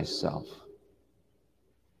this myself.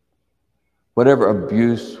 Whatever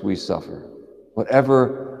abuse we suffer,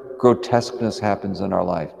 whatever grotesqueness happens in our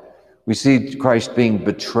life, we see Christ being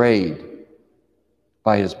betrayed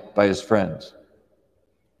by his friends,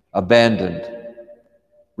 abandoned,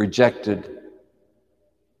 rejected,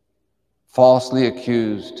 falsely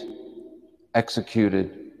accused,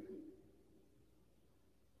 executed,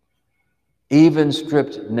 even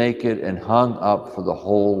stripped naked and hung up for the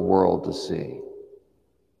whole world to see.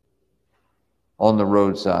 On the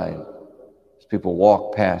roadside, as people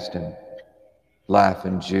walk past him, laugh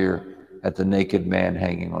and jeer at the naked man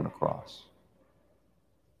hanging on a cross.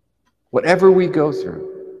 Whatever we go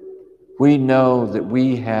through, we know that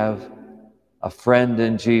we have a friend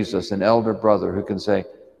in Jesus, an elder brother who can say,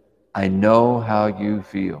 I know how you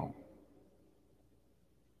feel.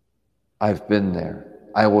 I've been there.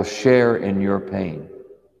 I will share in your pain.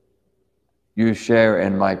 You share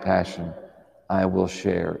in my passion. I will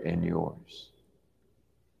share in yours.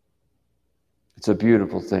 It's a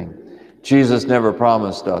beautiful thing. Jesus never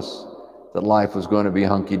promised us that life was going to be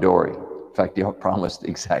hunky-dory. In fact, he promised the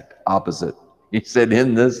exact opposite. He said,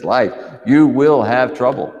 in this life, you will have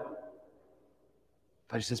trouble.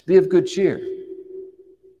 But he says, be of good cheer.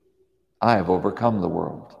 I have overcome the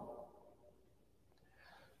world.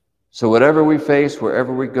 So whatever we face,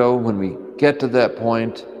 wherever we go, when we get to that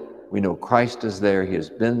point, we know Christ is there. He has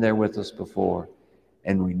been there with us before.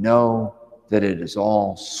 And we know that it is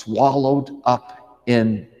all swallowed up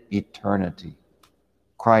in eternity.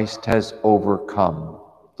 Christ has overcome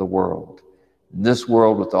the world. And this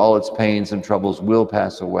world, with all its pains and troubles, will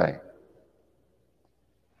pass away.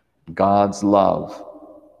 God's love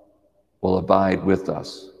will abide with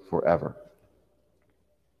us forever.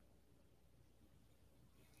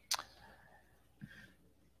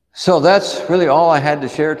 So that's really all I had to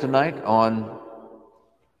share tonight on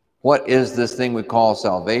what is this thing we call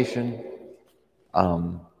salvation.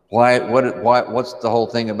 What's the whole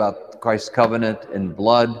thing about Christ's covenant and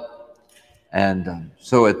blood? And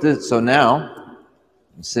so now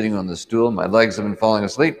I'm sitting on the stool. My legs have been falling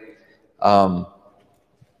asleep. We'll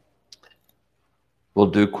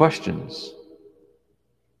do questions.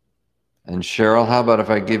 And Cheryl, how about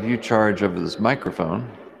if I give you charge over this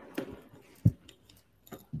microphone?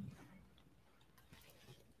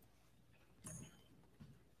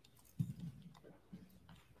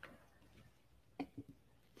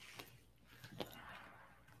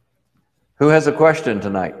 Who has a question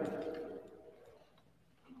tonight?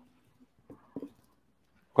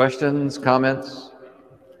 Questions, comments?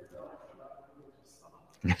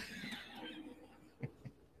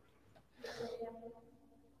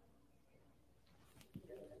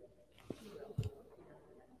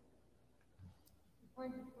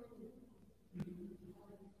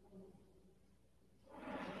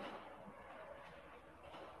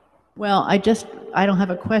 Well, I don't have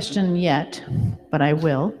a question yet, but I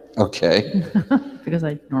will. Okay. Because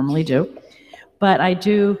I normally do. But I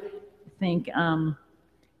do think,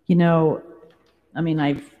 you know, I mean,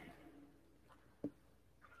 I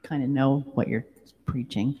kind of know what you're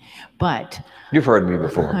preaching, but You've heard me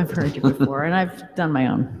before. I've heard you before, and I've done my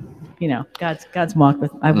own, you know, God's walked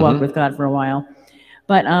with, I've walked with God for a while.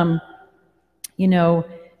 But, you know,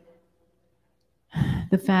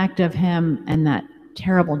 the fact of him and that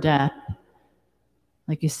terrible death,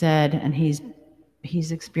 like you said, and he's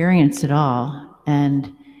experienced it all.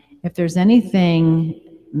 And if there's anything,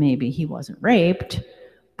 maybe he wasn't raped,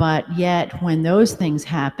 but yet when those things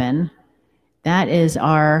happen, that is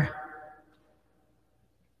our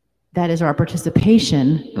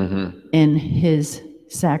participation in his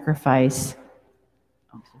sacrifice.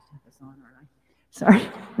 Oh, I'm supposed to have this on, aren't I? Sorry.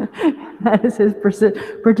 That is his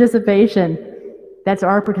participation. That's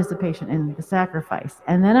our participation in the sacrifice.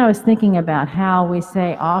 And then I was thinking about how we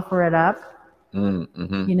say, offer it up,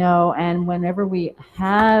 you know, and whenever we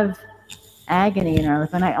have agony in our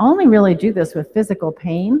life, and I only really do this with physical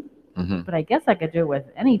pain, but I guess I could do it with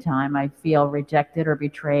any time I feel rejected or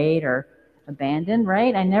betrayed or abandoned,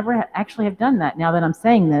 right? I never actually have done that now that I'm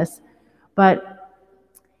saying this. But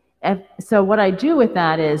so what I do with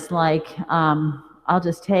that is like, I'll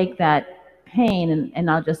just take that pain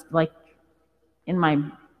and I'll just like, in my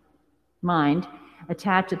mind,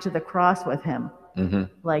 attach it to the cross with him,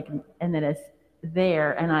 like, and then it's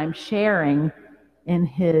there, and I'm sharing in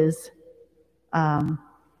his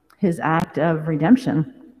act of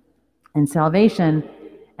redemption and salvation.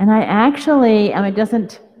 And I actually, I mean, it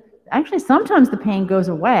doesn't actually. Sometimes the pain goes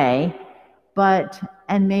away,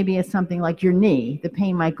 and maybe it's something like your knee. The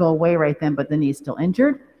pain might go away right then, but the knee's still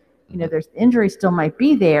injured. You know, there's injury still might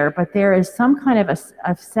be there, but there is some kind of a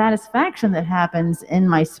satisfaction that happens in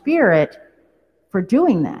my spirit for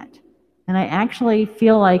doing that. And I actually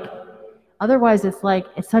feel like, otherwise it's like,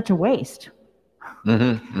 it's such a waste.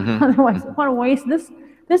 Otherwise, what a waste this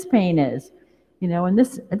pain is, you know, and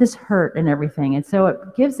this hurt and everything. And so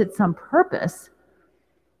it gives it some purpose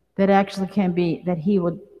that actually can be, that he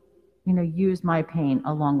would, you know, use my pain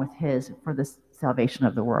along with his for the salvation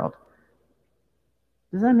of the world.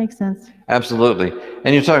 Does that make sense? Absolutely.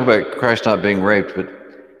 And you talk about Christ not being raped, but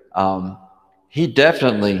he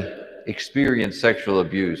definitely experienced sexual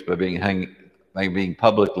abuse by being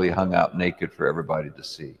publicly hung out naked for everybody to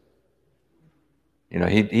see. You know,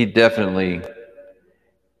 he definitely,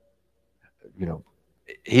 you know,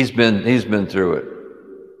 he's been through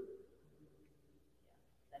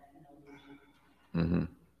it.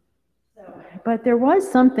 But there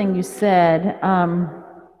was something you said.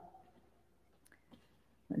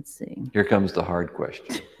 Let's see. Here comes the hard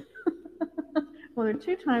question. Well, there are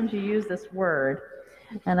two times you use this word,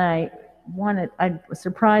 and I was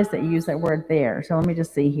surprised that you used that word there. So let me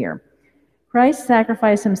just see here. Christ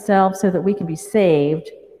sacrificed himself so that we can be saved,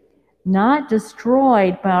 not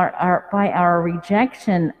destroyed by our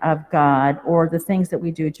rejection of God or the things that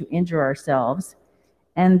we do to injure ourselves.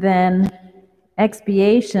 And then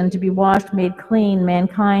expiation, to be washed, made clean.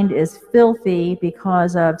 Mankind is filthy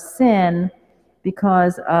because of sin,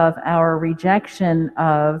 because of our rejection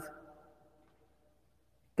of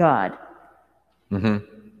God.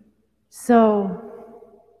 So,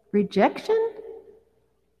 rejection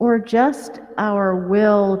or just our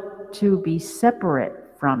will to be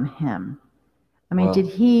separate from him? I mean, is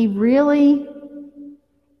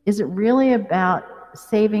it really about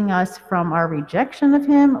saving us from our rejection of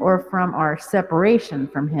him or from our separation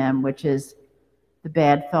from him, which is the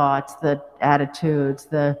bad thoughts, the attitudes,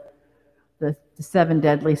 the 7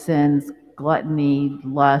 deadly sins, gluttony,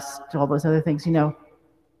 lust, all those other things, you know?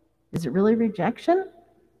 Is it really rejection?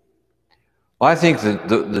 Well, I think that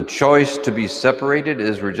the choice to be separated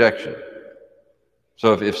is rejection.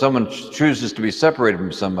 So if someone chooses to be separated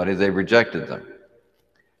from somebody, they rejected them.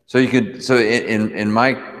 So in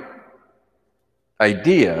my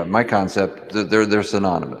idea, my concept, they're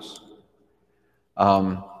synonymous.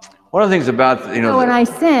 One of the things about, you know... So when I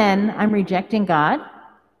sin, I'm rejecting God?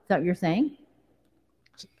 Is that what you're saying?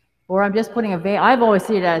 Or I'm just putting I've always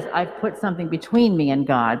seen it as I've put something between me and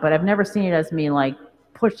God, but I've never seen it as me like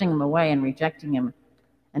pushing him away and rejecting him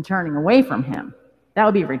and turning away from him. That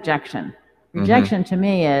would be rejection. Rejection to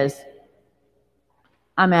me is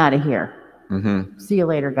I'm out of here. Mm-hmm. See you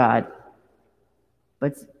later, God.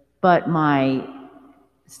 But my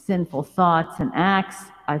sinful thoughts and acts,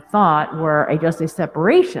 I thought, were just a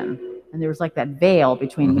separation. And there was like that veil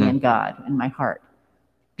between me and God in my heart.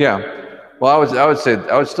 Yeah. Well, I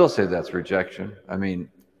would still say that's rejection. I mean,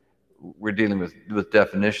 we're dealing with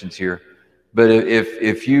definitions here. But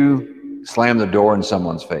if you slam the door in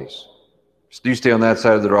someone's face, you stay on that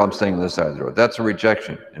side of the door, I'm staying on this side of the door. That's a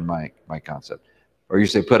rejection in my concept. Or you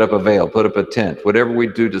say, put up a veil, put up a tent, whatever we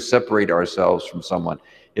do to separate ourselves from someone.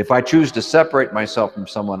 If I choose to separate myself from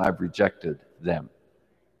someone, I've rejected them.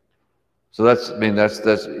 So that's,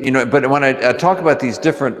 but when I talk about these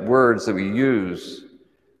different words that we use,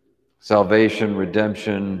 salvation,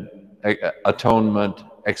 redemption, atonement,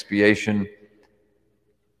 expiation,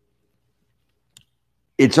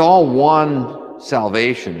 it's all one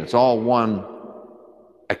salvation. It's all one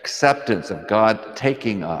acceptance of God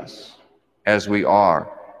taking us as we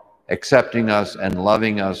are, accepting us and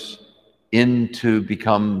loving us into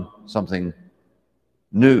become something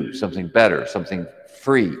new, something better, something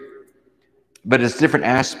free. But it's different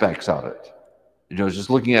aspects of it. Just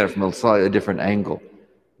looking at it from a slightly different angle,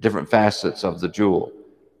 different facets of the jewel,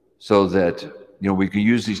 so that we can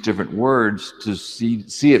use these different words to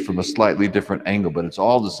see it from a slightly different angle, but it's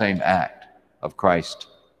all the same act of Christ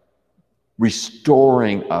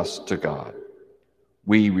restoring us to God.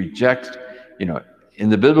 We reject, in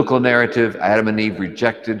the biblical narrative, Adam and Eve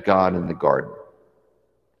rejected God in the garden.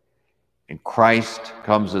 And Christ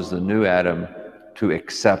comes as the new Adam to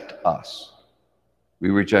accept us. We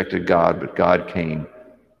rejected God, but God came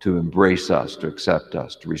to embrace us, to accept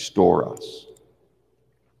us, to restore us.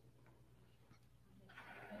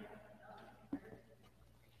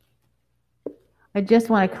 I just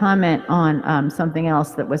want to comment on something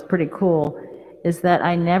else that was pretty cool, is that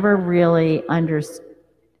I never really understood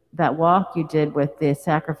that walk you did with the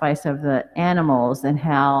sacrifice of the animals, and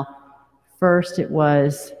how first it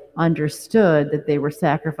was understood that they were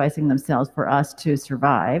sacrificing themselves for us to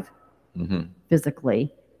survive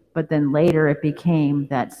physically, but then later it became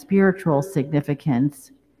that spiritual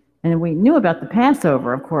significance. And we knew about the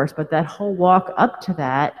Passover, of course, but that whole walk up to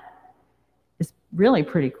that is really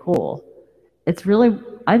pretty cool.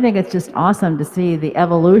 I think it's just awesome to see the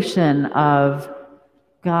evolution of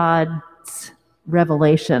God's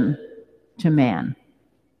revelation to man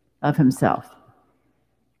of himself,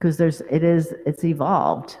 because it's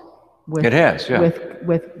evolved with it has, yeah,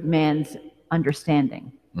 with man's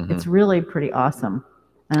understanding. It's really pretty awesome,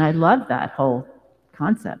 and I love that whole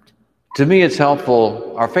concept. To me, it's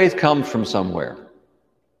helpful. Our faith comes from somewhere,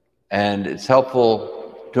 and it's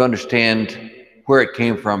helpful to understand where it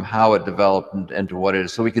came from, how it developed, and to what it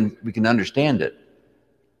is, so we can understand it.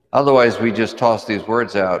 Otherwise, we just toss these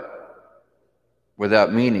words out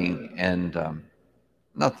without meaning, and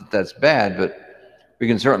not that that's bad, but we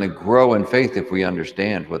can certainly grow in faith if we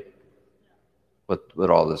understand what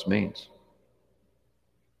all this means.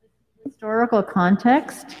 Historical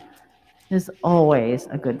context is always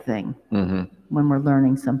a good thing when we're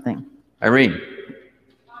learning something. Irene.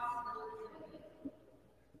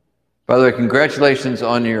 By the way, congratulations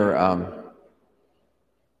on your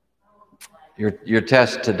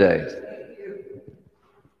test today.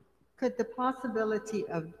 Could the possibility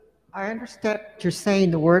of, I understand you're saying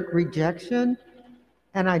the word rejection,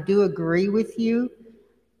 and I do agree with you.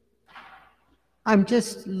 I'm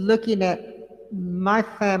just looking at my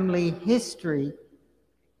family history,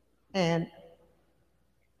 and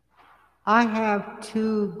I have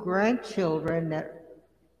 2 grandchildren that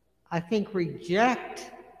I think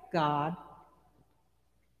reject God,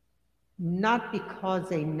 not because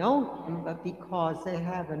they know him, but because they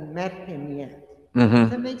haven't met him yet. Does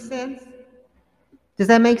that make sense? Does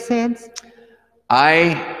that make sense?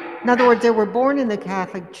 In other words, they were born in the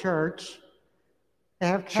Catholic Church. They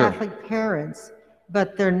have Catholic parents,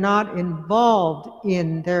 but they're not involved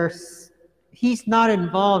in he's not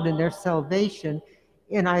involved in their salvation.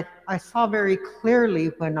 And I saw very clearly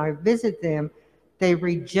when I visit them, they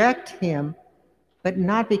reject him, but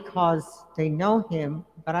not because they know him,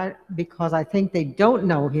 but because I think they don't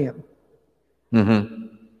know him.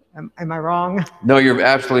 Am I wrong? No, you're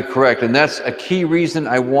absolutely correct. And that's a key reason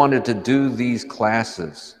I wanted to do these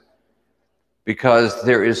classes, because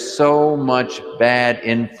there is so much bad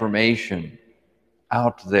information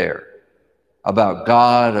out there about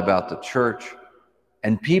God, about the church,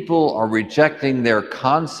 and people are rejecting their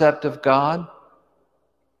concept of God.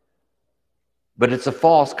 But it's a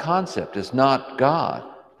false concept. It's not God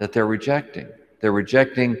that they're rejecting. They're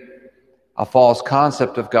rejecting a false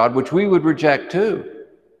concept of God, which we would reject too.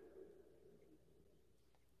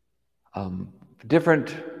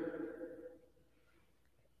 Different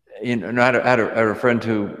You know, I had a friend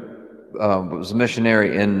who was a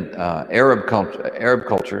missionary in Arab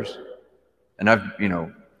cultures, and I've, you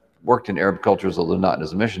know, worked in Arab cultures, although not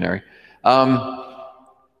as a missionary. And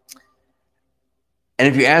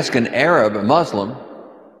if you ask an Arab, a Muslim,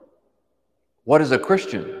 what is a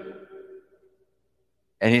Christian?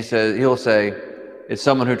 And he'll say, it's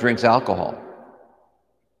someone who drinks alcohol.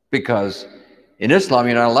 Because in Islam,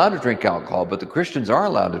 you're not allowed to drink alcohol, but the Christians are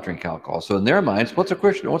allowed to drink alcohol. So in their minds, what's a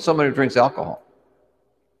Christian? What's somebody who drinks alcohol?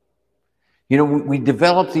 You know, we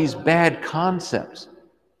develop these bad concepts.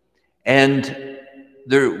 And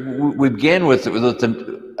we begin with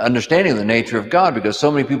the understanding of the nature of God, because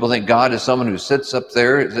so many people think God is someone who sits up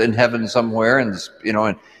there in heaven somewhere and, you know,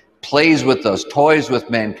 and plays with us, toys with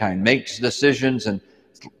mankind, makes decisions and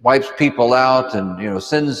wipes people out, and, you know,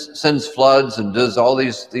 sends floods and does all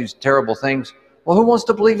these terrible things. Well, who wants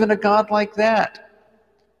to believe in a God like that?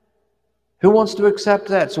 Who wants to accept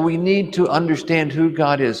that? So we need to understand who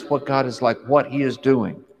God is, what God is like, what he is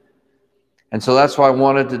doing. And so that's why I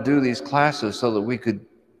wanted to do these classes, so that we could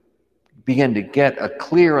begin to get a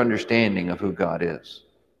clear understanding of who God is.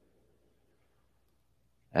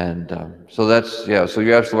 And so that's, yeah, so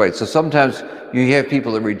you're absolutely right. So sometimes you have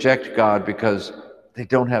people that reject God because they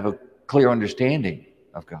don't have a clear understanding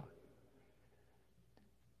of God.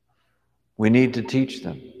 We need to teach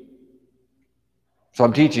them. So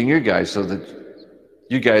I'm teaching you guys so that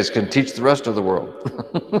you guys can teach the rest of the world.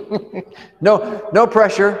 No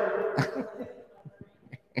pressure.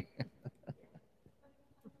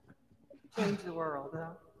 Change the world,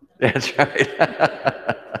 huh? That's right.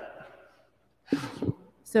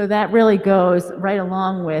 So that really goes right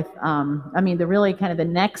along with, I mean, the really kind of the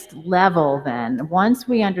next level then. Once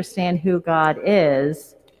we understand who God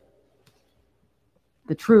is,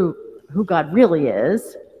 who God really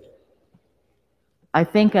is, I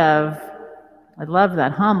love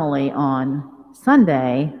that homily on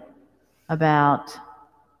Sunday about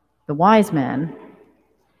the wise men,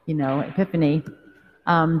 you know, Epiphany,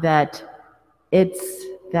 that it's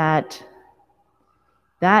that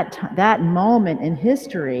moment in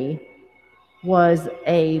history was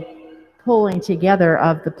a pulling together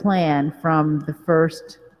of the plan from the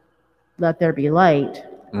first "Let there be light,"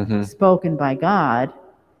 spoken by God.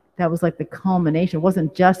 That was like the culmination. It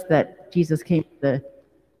wasn't just that Jesus came to the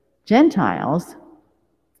Gentiles.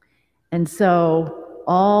 And so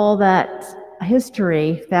all that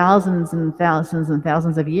history, thousands and thousands and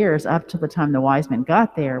thousands of years up to the time the wise men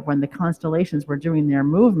got there, when the constellations were doing their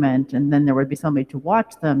movement, and then there would be somebody to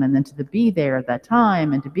watch them, and then to be there at that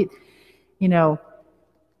time, and to be, you know,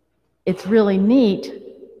 it's really neat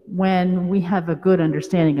when we have a good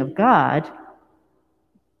understanding of God,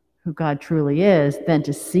 who God truly is, then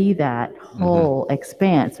to see that whole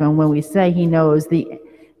expanse. And when we say he knows the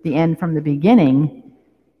end from the beginning,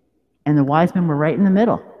 and the wise men were right in the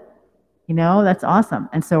middle, you know, that's awesome.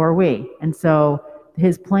 And so are we. And so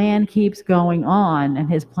his plan keeps going on, and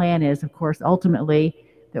his plan is, of course, ultimately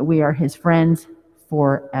that we are his friends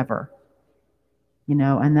forever. You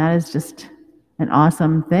know, and that is just an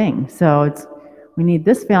awesome thing. So we need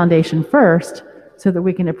this foundation first so that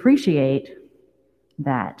we can appreciate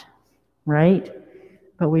that, right?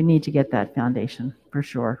 But we need to get that foundation for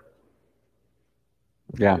sure.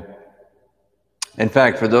 Yeah. In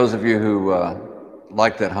fact, for those of you who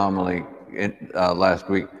liked that homily last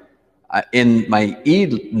week, in my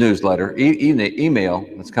e-newsletter, email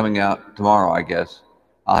that's coming out tomorrow, I guess,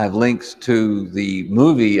 I'll have links to the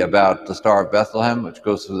movie about the Star of Bethlehem, which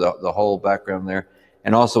goes through the whole background there,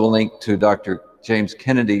 and also a link to Dr. James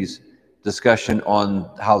Kennedy's discussion on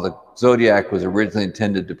how the zodiac was originally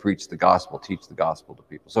intended to preach the gospel, teach the gospel to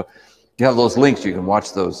people. So you have those links. You can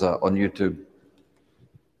watch those on YouTube.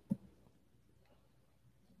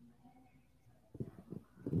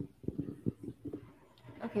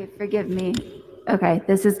 Okay, forgive me. Okay,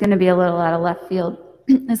 this is going to be a little out of left field.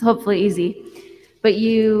 It's hopefully easy. But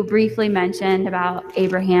you briefly mentioned about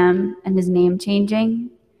Abraham and his name changing.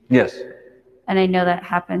 Yes. And I know that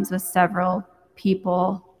happens with several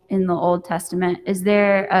people in the Old Testament. Is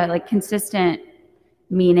there a like consistent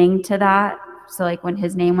meaning to that? So like when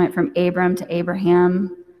his name went from Abram to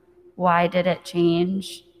Abraham, why did it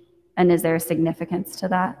change? And is there a significance to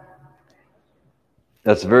that?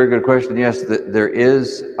 That's a very good question. Yes, there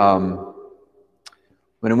is.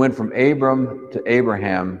 When it went from Abram to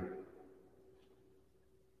Abraham,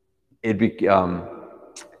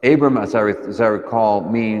 Abram, as I recall,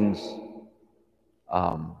 means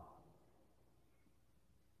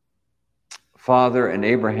father, and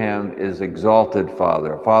Abraham is exalted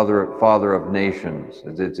father, father of nations.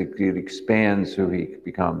 It expands who he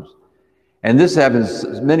becomes. And this happens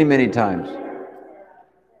many, many times.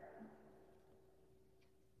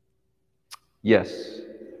 Yes.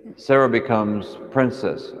 Sarah becomes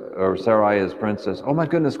princess, or Sarai is princess. Oh my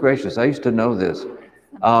goodness gracious, I used to know this.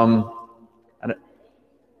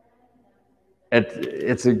 And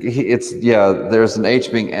there's an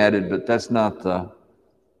H being added, but that's not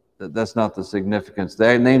the significance.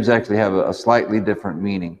 Their names actually have a slightly different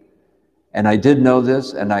meaning. And I did know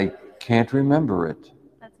this, and I can't remember it.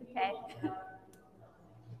 That's okay.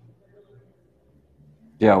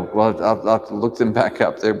 Yeah, well, I'll have to look them back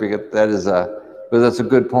up there, because but that's a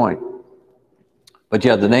good point. But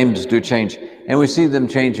yeah, the names do change, and we see them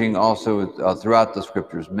changing also throughout the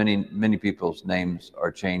scriptures. Many people's names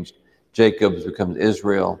are changed. Jacob becomes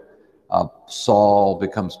Israel. Saul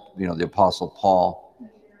becomes, the Apostle Paul.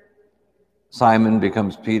 Simon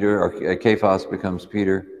becomes Peter, or Cephas becomes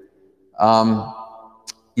Peter.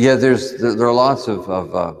 Yeah, there are lots of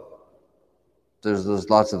there's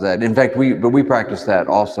lots of that. In fact, we practice that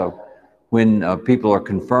also when people are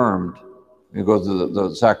confirmed. You go through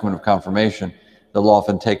the sacrament of confirmation. They'll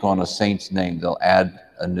often take on a saint's name. They'll add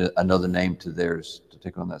another name to theirs to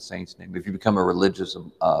take on that saint's name. If you become a religious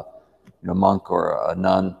monk or a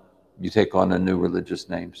nun, you take on a new religious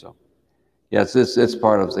name. So, yeah, it's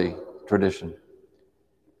part of the tradition,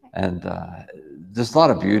 and there's a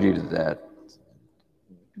lot of beauty to that.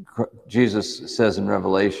 Jesus says in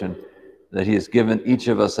Revelation that he has given each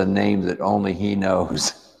of us a name that only he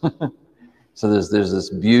knows. So there's this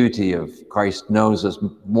beauty of Christ knows us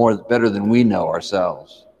better than we know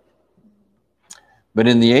ourselves. But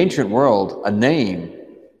in the ancient world, a name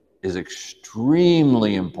is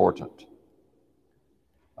extremely important.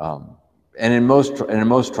 And in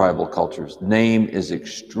most tribal cultures, name is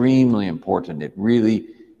extremely important. It really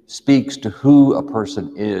speaks to who a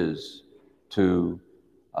person is, to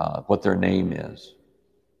what their name is.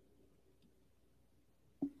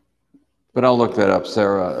 But I'll look that up,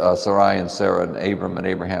 Sarai and Sarah and Abram and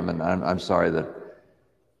Abraham, and I'm sorry that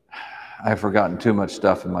I've forgotten too much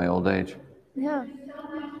stuff in my old age. Yeah.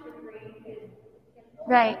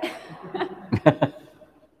 Right.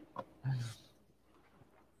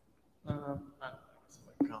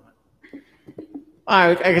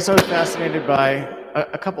 I guess I was fascinated by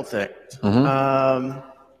a couple things. Mm-hmm.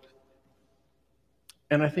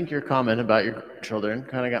 And I think your comment about your children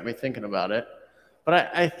kind of got me thinking about it.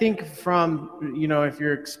 But I think from, if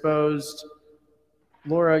you're exposed,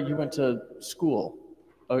 Laura, you went to school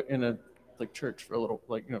in a church for a little,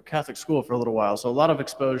 Catholic school for a little while. So a lot of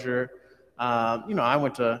exposure. I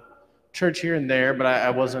went to church here and there, but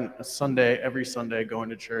I wasn't every Sunday going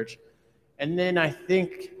to church. And then I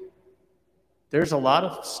think there's a lot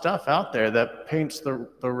of stuff out there that paints the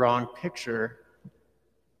wrong picture.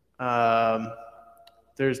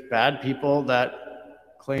 There's bad people that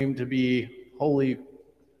claim to be holy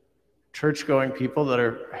church-going people that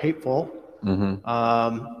are hateful.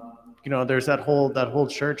 Mm-hmm. There's that whole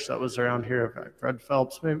church that was around here. Fred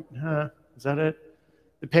Phelps, maybe, is that it?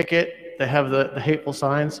 The picket, they have the hateful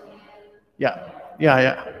signs. Yeah.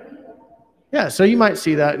 So you might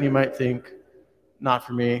see that and you might think, not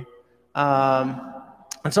for me.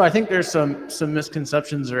 And so I think there's some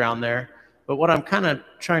misconceptions around there. But what I'm kind of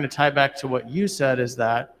trying to tie back to what you said is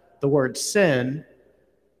that the word sin,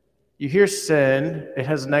 you hear sin, it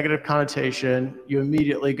has a negative connotation. You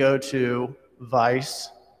immediately go to vice.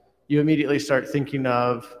 You immediately start thinking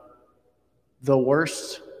of the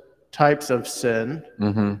worst types of sin.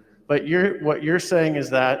 Mm-hmm. But what you're saying is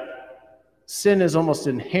that sin is almost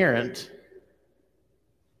inherent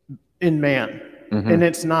in man. Mm-hmm. And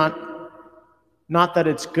it's not that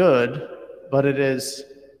it's good, but it is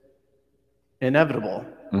inevitable.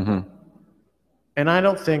 Mm-hmm. And I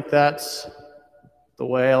don't think that's the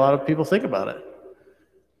way a lot of people think about it.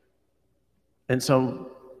 And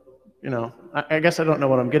so, I guess I don't know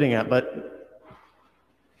what I'm getting at, but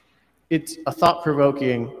it's a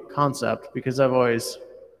thought-provoking concept because I've always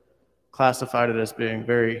classified it as being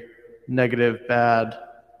very negative, bad.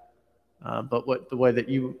 But the way that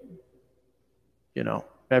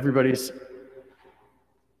everybody's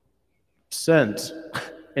sins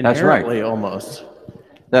inherently. That's right. Almost.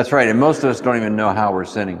 That's right. And most of us don't even know how we're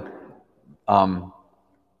sinning.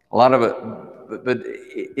 A lot of it, but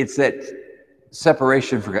it's that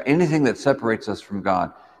separation from God. Anything that separates us from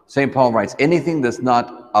God. St. Paul writes, anything that's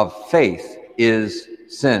not of faith is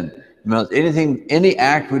sin. Any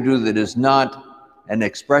act we do that is not an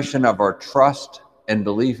expression of our trust and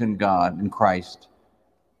belief in God, in Christ,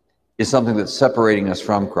 is something that's separating us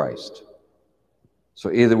from Christ.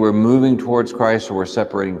 So either we're moving towards Christ or we're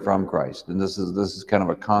separating from Christ. And this is kind of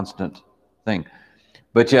a constant thing.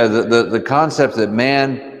 But yeah, the concept that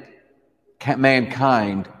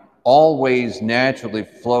mankind always naturally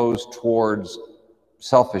flows towards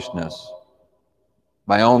selfishness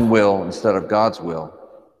my own will instead of God's will.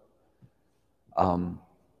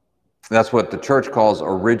 That's what the church calls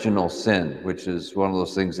original sin, which is one of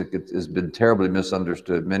those things that has been terribly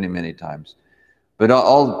misunderstood many, many times. But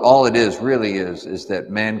all it is really is that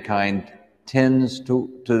mankind tends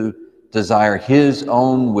to desire his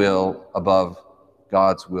own will above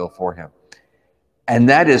God's will for him. And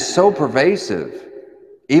that is so pervasive.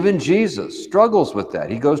 Even Jesus struggles with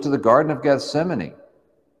that. He goes to the Garden of Gethsemane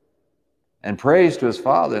and prays to his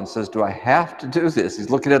Father and says, do I have to do this? He's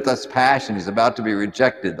looking at this passion. He's about to be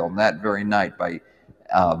rejected on that very night by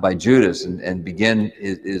Judas and begin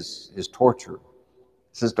his torture.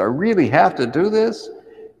 He says, do I really have to do this?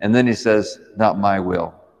 And then he says, not my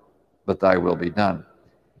will, but thy will be done.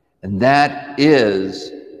 And that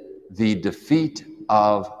is the defeat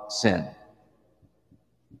of sin.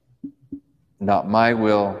 Not my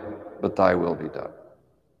will, but thy will be done.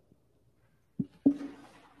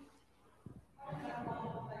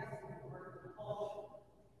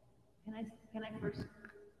 Can I first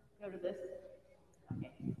go to this?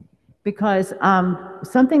 Okay. Because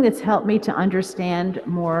something that's helped me to understand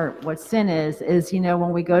more what sin is,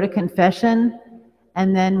 when we go to confession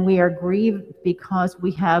and then we are grieved because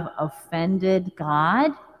we have offended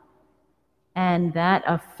God, and that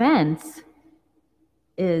offense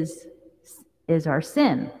is our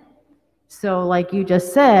sin. So like you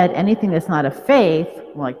just said, anything that's not of faith,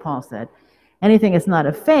 like Paul said, anything that's not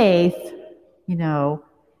of faith,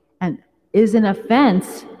 and is an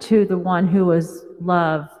offense to the one who is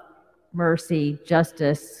love, mercy,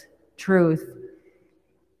 justice, truth.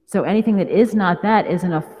 So anything that is not that is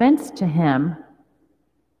an offense to him.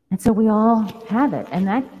 And so we all have it. And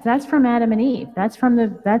that's from Adam and Eve. That's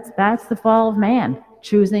the fall of man,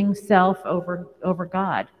 choosing self over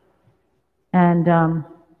God. And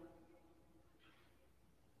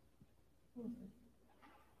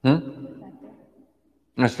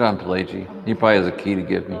That's John Pelagi. He probably has a key to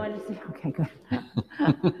give me. Okay, good.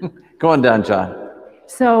 Go on down, John.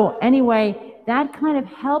 So anyway, that kind of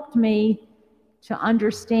helped me to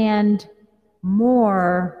understand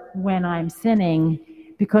more when I'm sinning,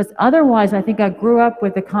 because otherwise I think I grew up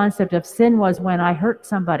with the concept of sin was when I hurt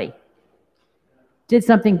somebody, did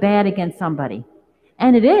something bad against somebody.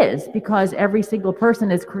 And it is, because every single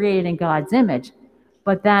person is created in God's image,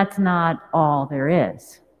 but that's not all there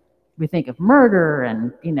is. We think of murder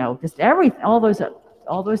and, just all those,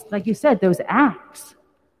 like you said, those acts.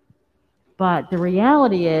 But the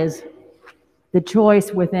reality is the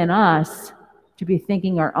choice within us to be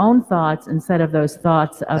thinking our own thoughts instead of those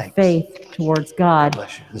thoughts of faith towards God,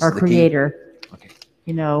 our Creator. Okay.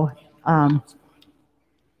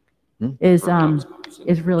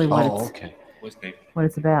 Is really what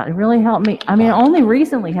it's about. It really helped me. I mean, only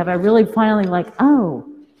recently have I really finally oh,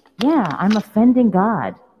 yeah, I'm offending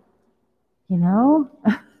God.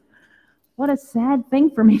 What a sad thing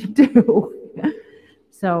for me to do.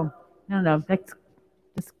 So, I don't know, that's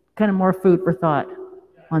just kind of more food for thought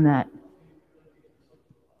on that.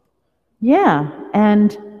 Yeah,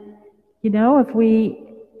 and,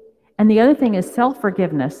 and the other thing is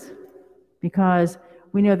self-forgiveness, because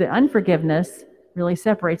we know that unforgiveness really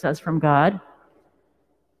separates us from God.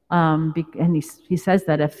 And he says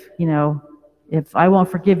that if I won't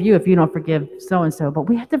forgive you, if you don't forgive so-and-so, but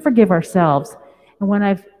we have to forgive ourselves. And when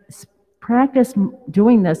I've practiced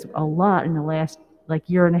doing this a lot in the last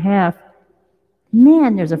year and a half,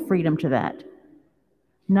 man, there's a freedom to that.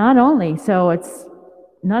 Not only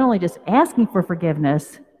just asking for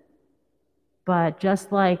forgiveness, but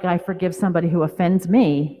just like I forgive somebody who offends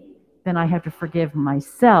me, then I have to forgive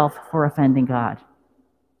myself for offending God.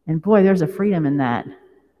 And boy, there's a freedom in that.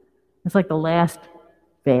 It's like the last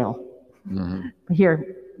veil. Mm-hmm.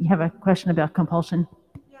 Here, you have a question about compulsion?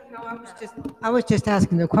 Yeah, no, I was just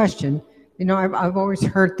asking the question. I've always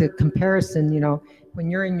heard the comparison, when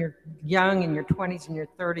you're in your young, in your 20s and your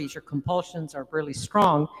 30s, your compulsions are really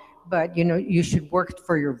strong, but you should work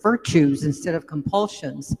for your virtues instead of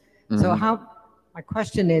compulsions. Mm-hmm. So my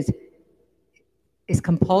question is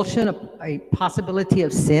compulsion a possibility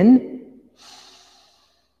of sin?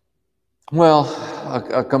 Well,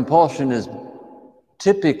 a compulsion is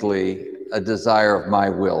typically a desire of my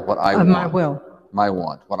will, what I want. My will. My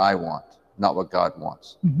want, what I want, not what God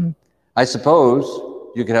wants. Mm-hmm. I suppose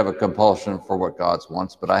you could have a compulsion for what God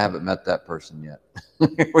wants, but I haven't met that person yet.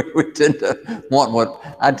 we tend to want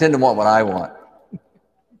what I want.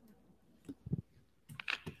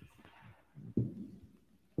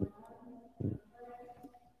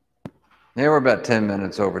 Yeah, we're about 10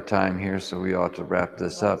 minutes over time here, so we ought to wrap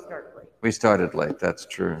this up. We started late, that's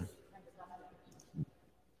true.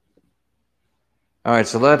 All right,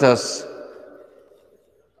 so let us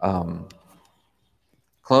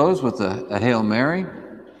close with a Hail Mary.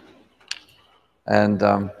 And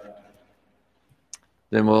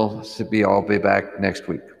then we'll all be back next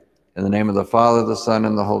week. In the name of the Father, the Son,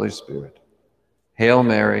 and the Holy Spirit. Hail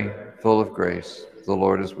Mary, full of grace, the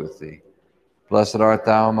Lord is with thee. Blessed art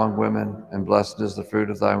thou among women, and blessed is the fruit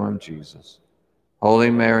of thy womb, Jesus. Holy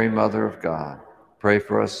Mary, Mother of God, pray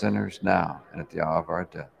for us sinners now and at the hour of our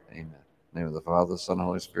death. Amen. In the name of the Father, the Son, and the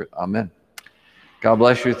Holy Spirit. Amen. God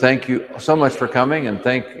bless you. Thank you so much for coming, and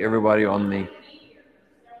thank everybody on the